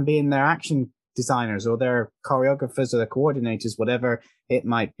India and being their action designers or their choreographers or their coordinators, whatever it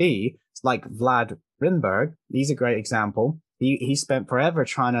might be. It's like Vlad Rinberg. He's a great example. He spent forever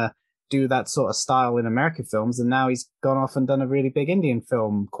trying to do that sort of style in American films, and now he's gone off and done a really big Indian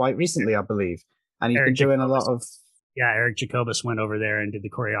film quite recently, I believe. And he's been doing a lot of... Yeah, Eric Jacobus went over there and did the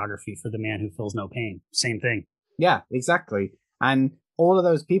choreography for The Man Who Feels No Pain. Same thing. Yeah, exactly. And all of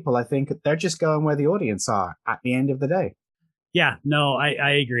those people, I think, they're just going where the audience are at the end of the day. Yeah, no,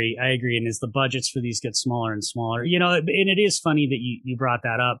 I agree. I agree. And as the budgets for these get smaller and smaller, and it is funny that you brought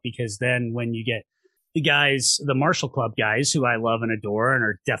that up, because then when you get the guys, the Marshall Club guys, who I love and adore and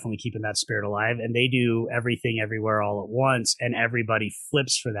are definitely keeping that spirit alive, and they do Everything Everywhere All at Once, and everybody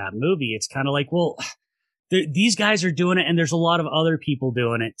flips for that movie, it's kind of like, well, these guys are doing it, and there's a lot of other people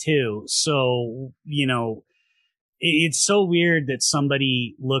doing it too. So, it's so weird that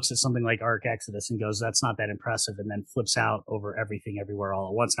somebody looks at something like Arc Exodus and goes, that's not that impressive, and then flips out over Everything Everywhere All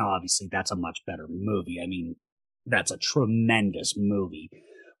at Once. Now, obviously, that's a much better movie. I mean, that's a tremendous movie.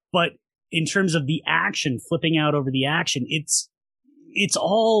 But in terms of the action, flipping out over the action, it's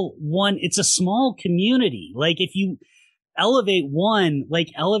all one. It's a small community. Like, if you elevate one, like,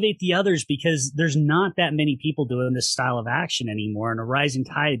 elevate the others, because there's not that many people doing this style of action anymore. And a rising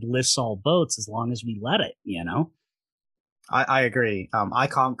tide lifts all boats as long as we let it, I agree. I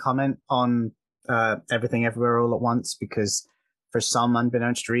can't comment on Everything Everywhere All at Once because, for some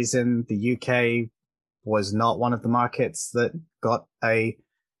unbeknownst reason, the UK was not one of the markets that got a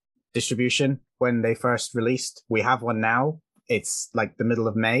distribution when they first released. We have one now. It's like the middle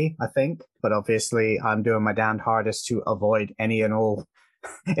of May, I think. But obviously, I'm doing my damned hardest to avoid any and all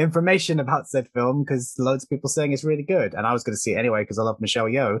information about said film, because loads of people saying it's really good. And I was going to see it anyway because I love Michelle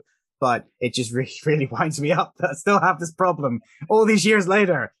Yeoh. But it just really, really winds me up that I still have this problem all these years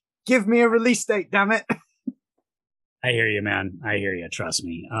later. Give me a release date, damn it. I hear you, man. I hear you. Trust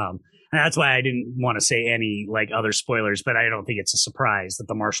me. That's why I didn't want to say any other spoilers, but I don't think it's a surprise that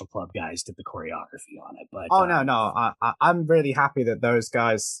the Marshall Club guys did the choreography on it. But no. I'm really happy that those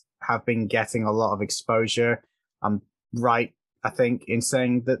guys have been getting a lot of exposure. I'm right, I think, in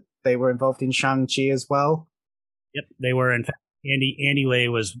saying that they were involved in Shang-Chi as well. Yep, they were. In fact, Andy Lay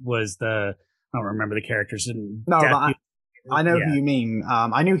was the, I don't remember the characters. No, I know who Yeah. you mean.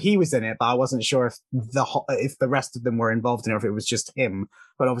 I knew he was in it, but I wasn't sure if the rest of them were involved in it, or if it was just him.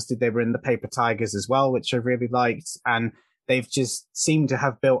 But obviously they were in the Paper Tigers as well, which I really liked. And they've just seemed to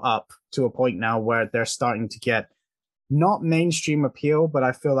have built up to a point now where they're starting to get not mainstream appeal, but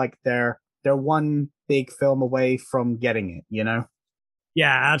I feel like they're one big film away from getting it, you know?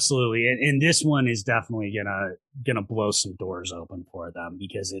 Yeah, absolutely. And this one is definitely gonna blow some doors open for them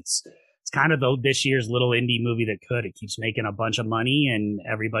because it's kind of this year's little indie movie that could. It keeps making a bunch of money and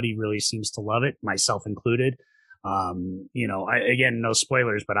everybody really seems to love it, myself included. Again, no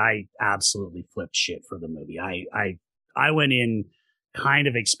spoilers, but I absolutely flipped shit for the movie. I went in kind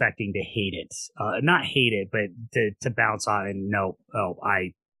of expecting to hate it, not hate it, but to bounce on and no,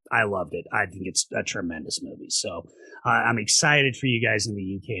 I loved it. I think it's a tremendous movie. So I'm excited for you guys in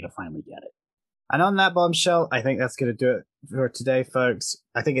the UK to finally get it. And on that bombshell, I think that's going to do it for today, folks.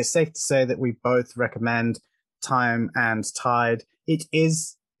 I think it's safe to say that we both recommend Time and Tide. It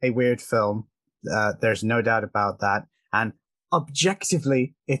is a weird film. There's no doubt about that. And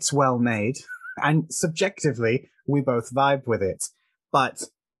objectively, it's well made. And subjectively, we both vibe with it. But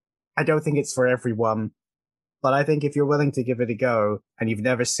I don't think it's for everyone. But I think if you're willing to give it a go and you've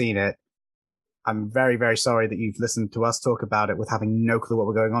never seen it, I'm very, very sorry that you've listened to us talk about it with having no clue what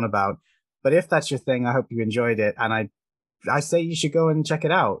we're going on about. But if that's your thing, I hope you enjoyed it. And I say you should go and check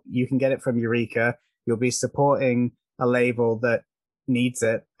it out. You can get it from Eureka. You'll be supporting a label that needs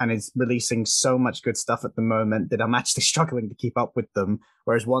it and is releasing so much good stuff at the moment that I'm actually struggling to keep up with them.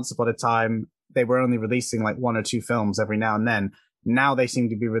 Whereas once upon a time, they were only releasing like 1 or 2 films every now and then. Now they seem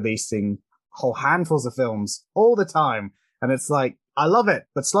to be releasing whole handfuls of films all the time. And it's like, I love it,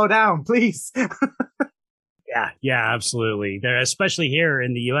 but slow down, please. Yeah, absolutely. They're especially here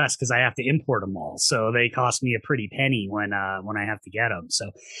in the US because I have to import them all. So they cost me a pretty penny when I have to get them. So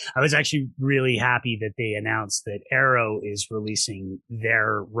I was actually really happy that they announced that Arrow is releasing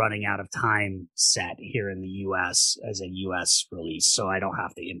their Running Out of Time set here in the US as a US release. So I don't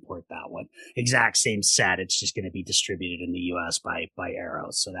have to import that one. Exact same set. It's just going to be distributed in the US by Arrow.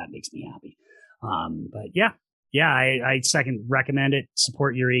 So that makes me happy. But yeah, I second recommend it.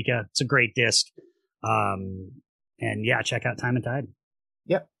 Support Eureka. It's a great disc. And yeah, check out Time and Tide.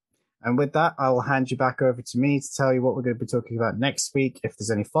 Yep. And with that, I'll hand you back over to me to tell you what we're going to be talking about next week, if there's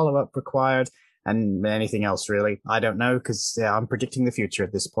any follow-up required, and anything else, really. I don't know, because I'm predicting the future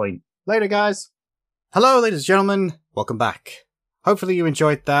at this point. Later, guys. Hello, ladies and gentlemen. Welcome back. Hopefully you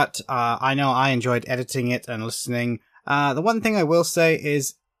enjoyed that. I know I enjoyed editing it and listening. The one thing I will say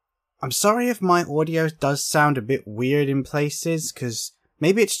is, I'm sorry if my audio does sound a bit weird in places, because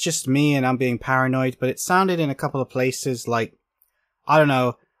maybe it's just me and I'm being paranoid, but it sounded in a couple of places like, I don't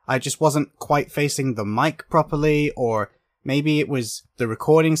know, I just wasn't quite facing the mic properly, or maybe it was the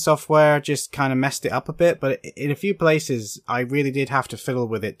recording software just kind of messed it up a bit, but in a few places I really did have to fiddle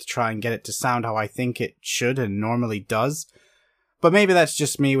with it to try and get it to sound how I think it should and normally does. But maybe that's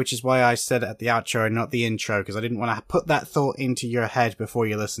just me, which is why I said it at the outro and not the intro, because I didn't want to put that thought into your head before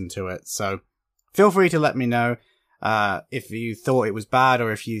you listen to it. So feel free to let me know if you thought it was bad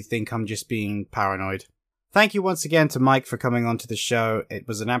or if you think I'm just being paranoid. Thank you once again to Mike for coming onto the show. It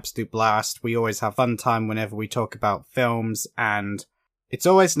was an absolute blast. We always have fun time whenever we talk about films, and it's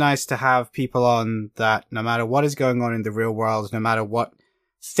always nice to have people on that no matter what is going on in the real world, no matter what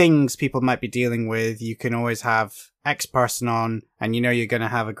things people might be dealing with, you can always have X person on and you know you're going to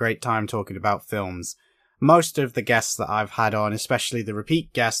have a great time talking about films. Most of the guests that I've had on, especially the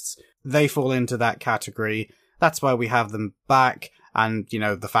repeat guests, they fall into that category. That's why we have them back, and, you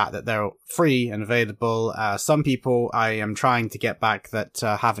know, the fact that they're free and available. Some people I am trying to get back that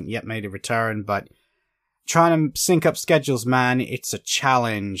haven't yet made a return, but trying to sync up schedules, man, it's a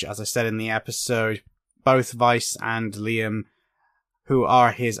challenge. As I said in the episode, both Vice and Liam, who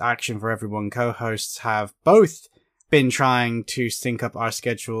are his Action for Everyone co-hosts, have both been trying to sync up our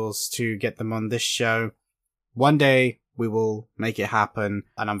schedules to get them on this show. One day we will make it happen,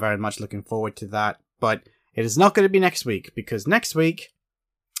 and I'm very much looking forward to that. But it is not going to be next week, because next week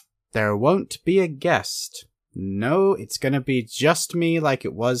there won't be a guest. No, it's going to be just me like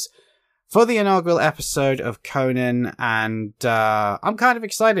it was for the inaugural episode of Conan, and I'm kind of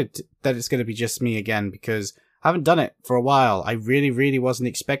excited that it's going to be just me again, because I haven't done it for a while. I really, really wasn't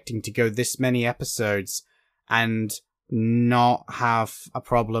expecting to go this many episodes and not have a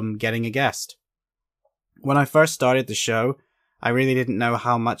problem getting a guest. When I first started the show, I really didn't know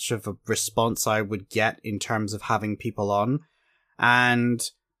how much of a response I would get in terms of having people on. And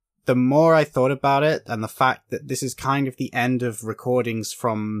the more I thought about it, and the fact that this is kind of the end of recordings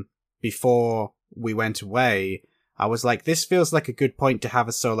from before we went away, I was like, this feels like a good point to have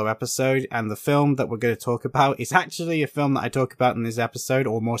a solo episode, and the film that we're going to talk about is actually a film that I talk about in this episode,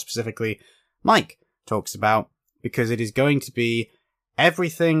 or more specifically, Mike talks about, because it is going to be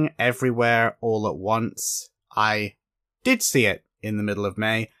Everything, Everywhere, All at Once. I did see it in the middle of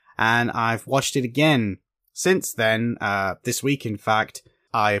May, and I've watched it again since then, this week in fact.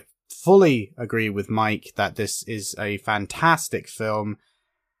 I fully agree with Mike that this is a fantastic film,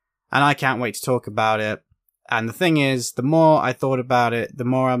 and I can't wait to talk about it. And the thing is, the more I thought about it, the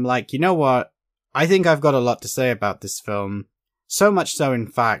more I'm like, you know what? I think I've got a lot to say about this film. So much so, in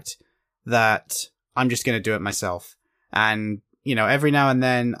fact, that I'm just going to do it myself. And, you know, every now and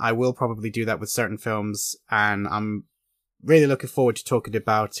then I will probably do that with certain films, and I'm really looking forward to talking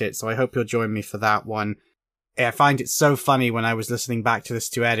about it. So I hope you'll join me for that one. I find it so funny when I was listening back to this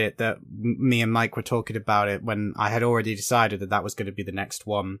to edit that me and Mike were talking about it when I had already decided that that was going to be the next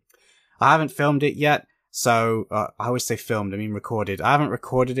one. I haven't filmed it yet. So, I always say filmed, I mean recorded. I haven't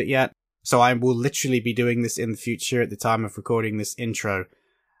recorded it yet, so I will literally be doing this in the future at the time of recording this intro,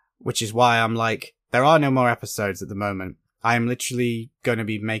 which is why I'm like, there are no more episodes at the moment. I am literally going to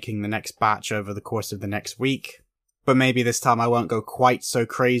be making the next batch over the course of the next week, but maybe this time I won't go quite so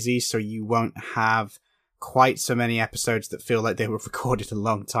crazy, so you won't have quite so many episodes that feel like they were recorded a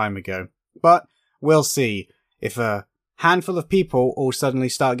long time ago. But we'll see. If a handful of people all suddenly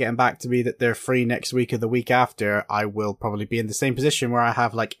start getting back to me that they're free next week or the week after, I will probably be in the same position where I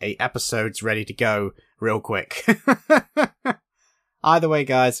have like 8 episodes ready to go real quick. Either way,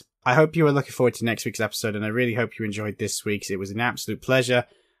 guys, I hope you are looking forward to next week's episode, and I really hope you enjoyed this week's. It was an absolute pleasure,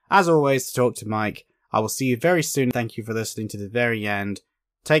 as always, to talk to Mike. I will see you very soon. Thank you for listening to the very end.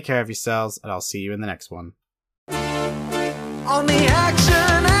 Take care of yourselves, and I'll see you in the next one. On the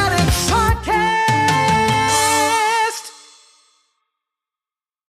action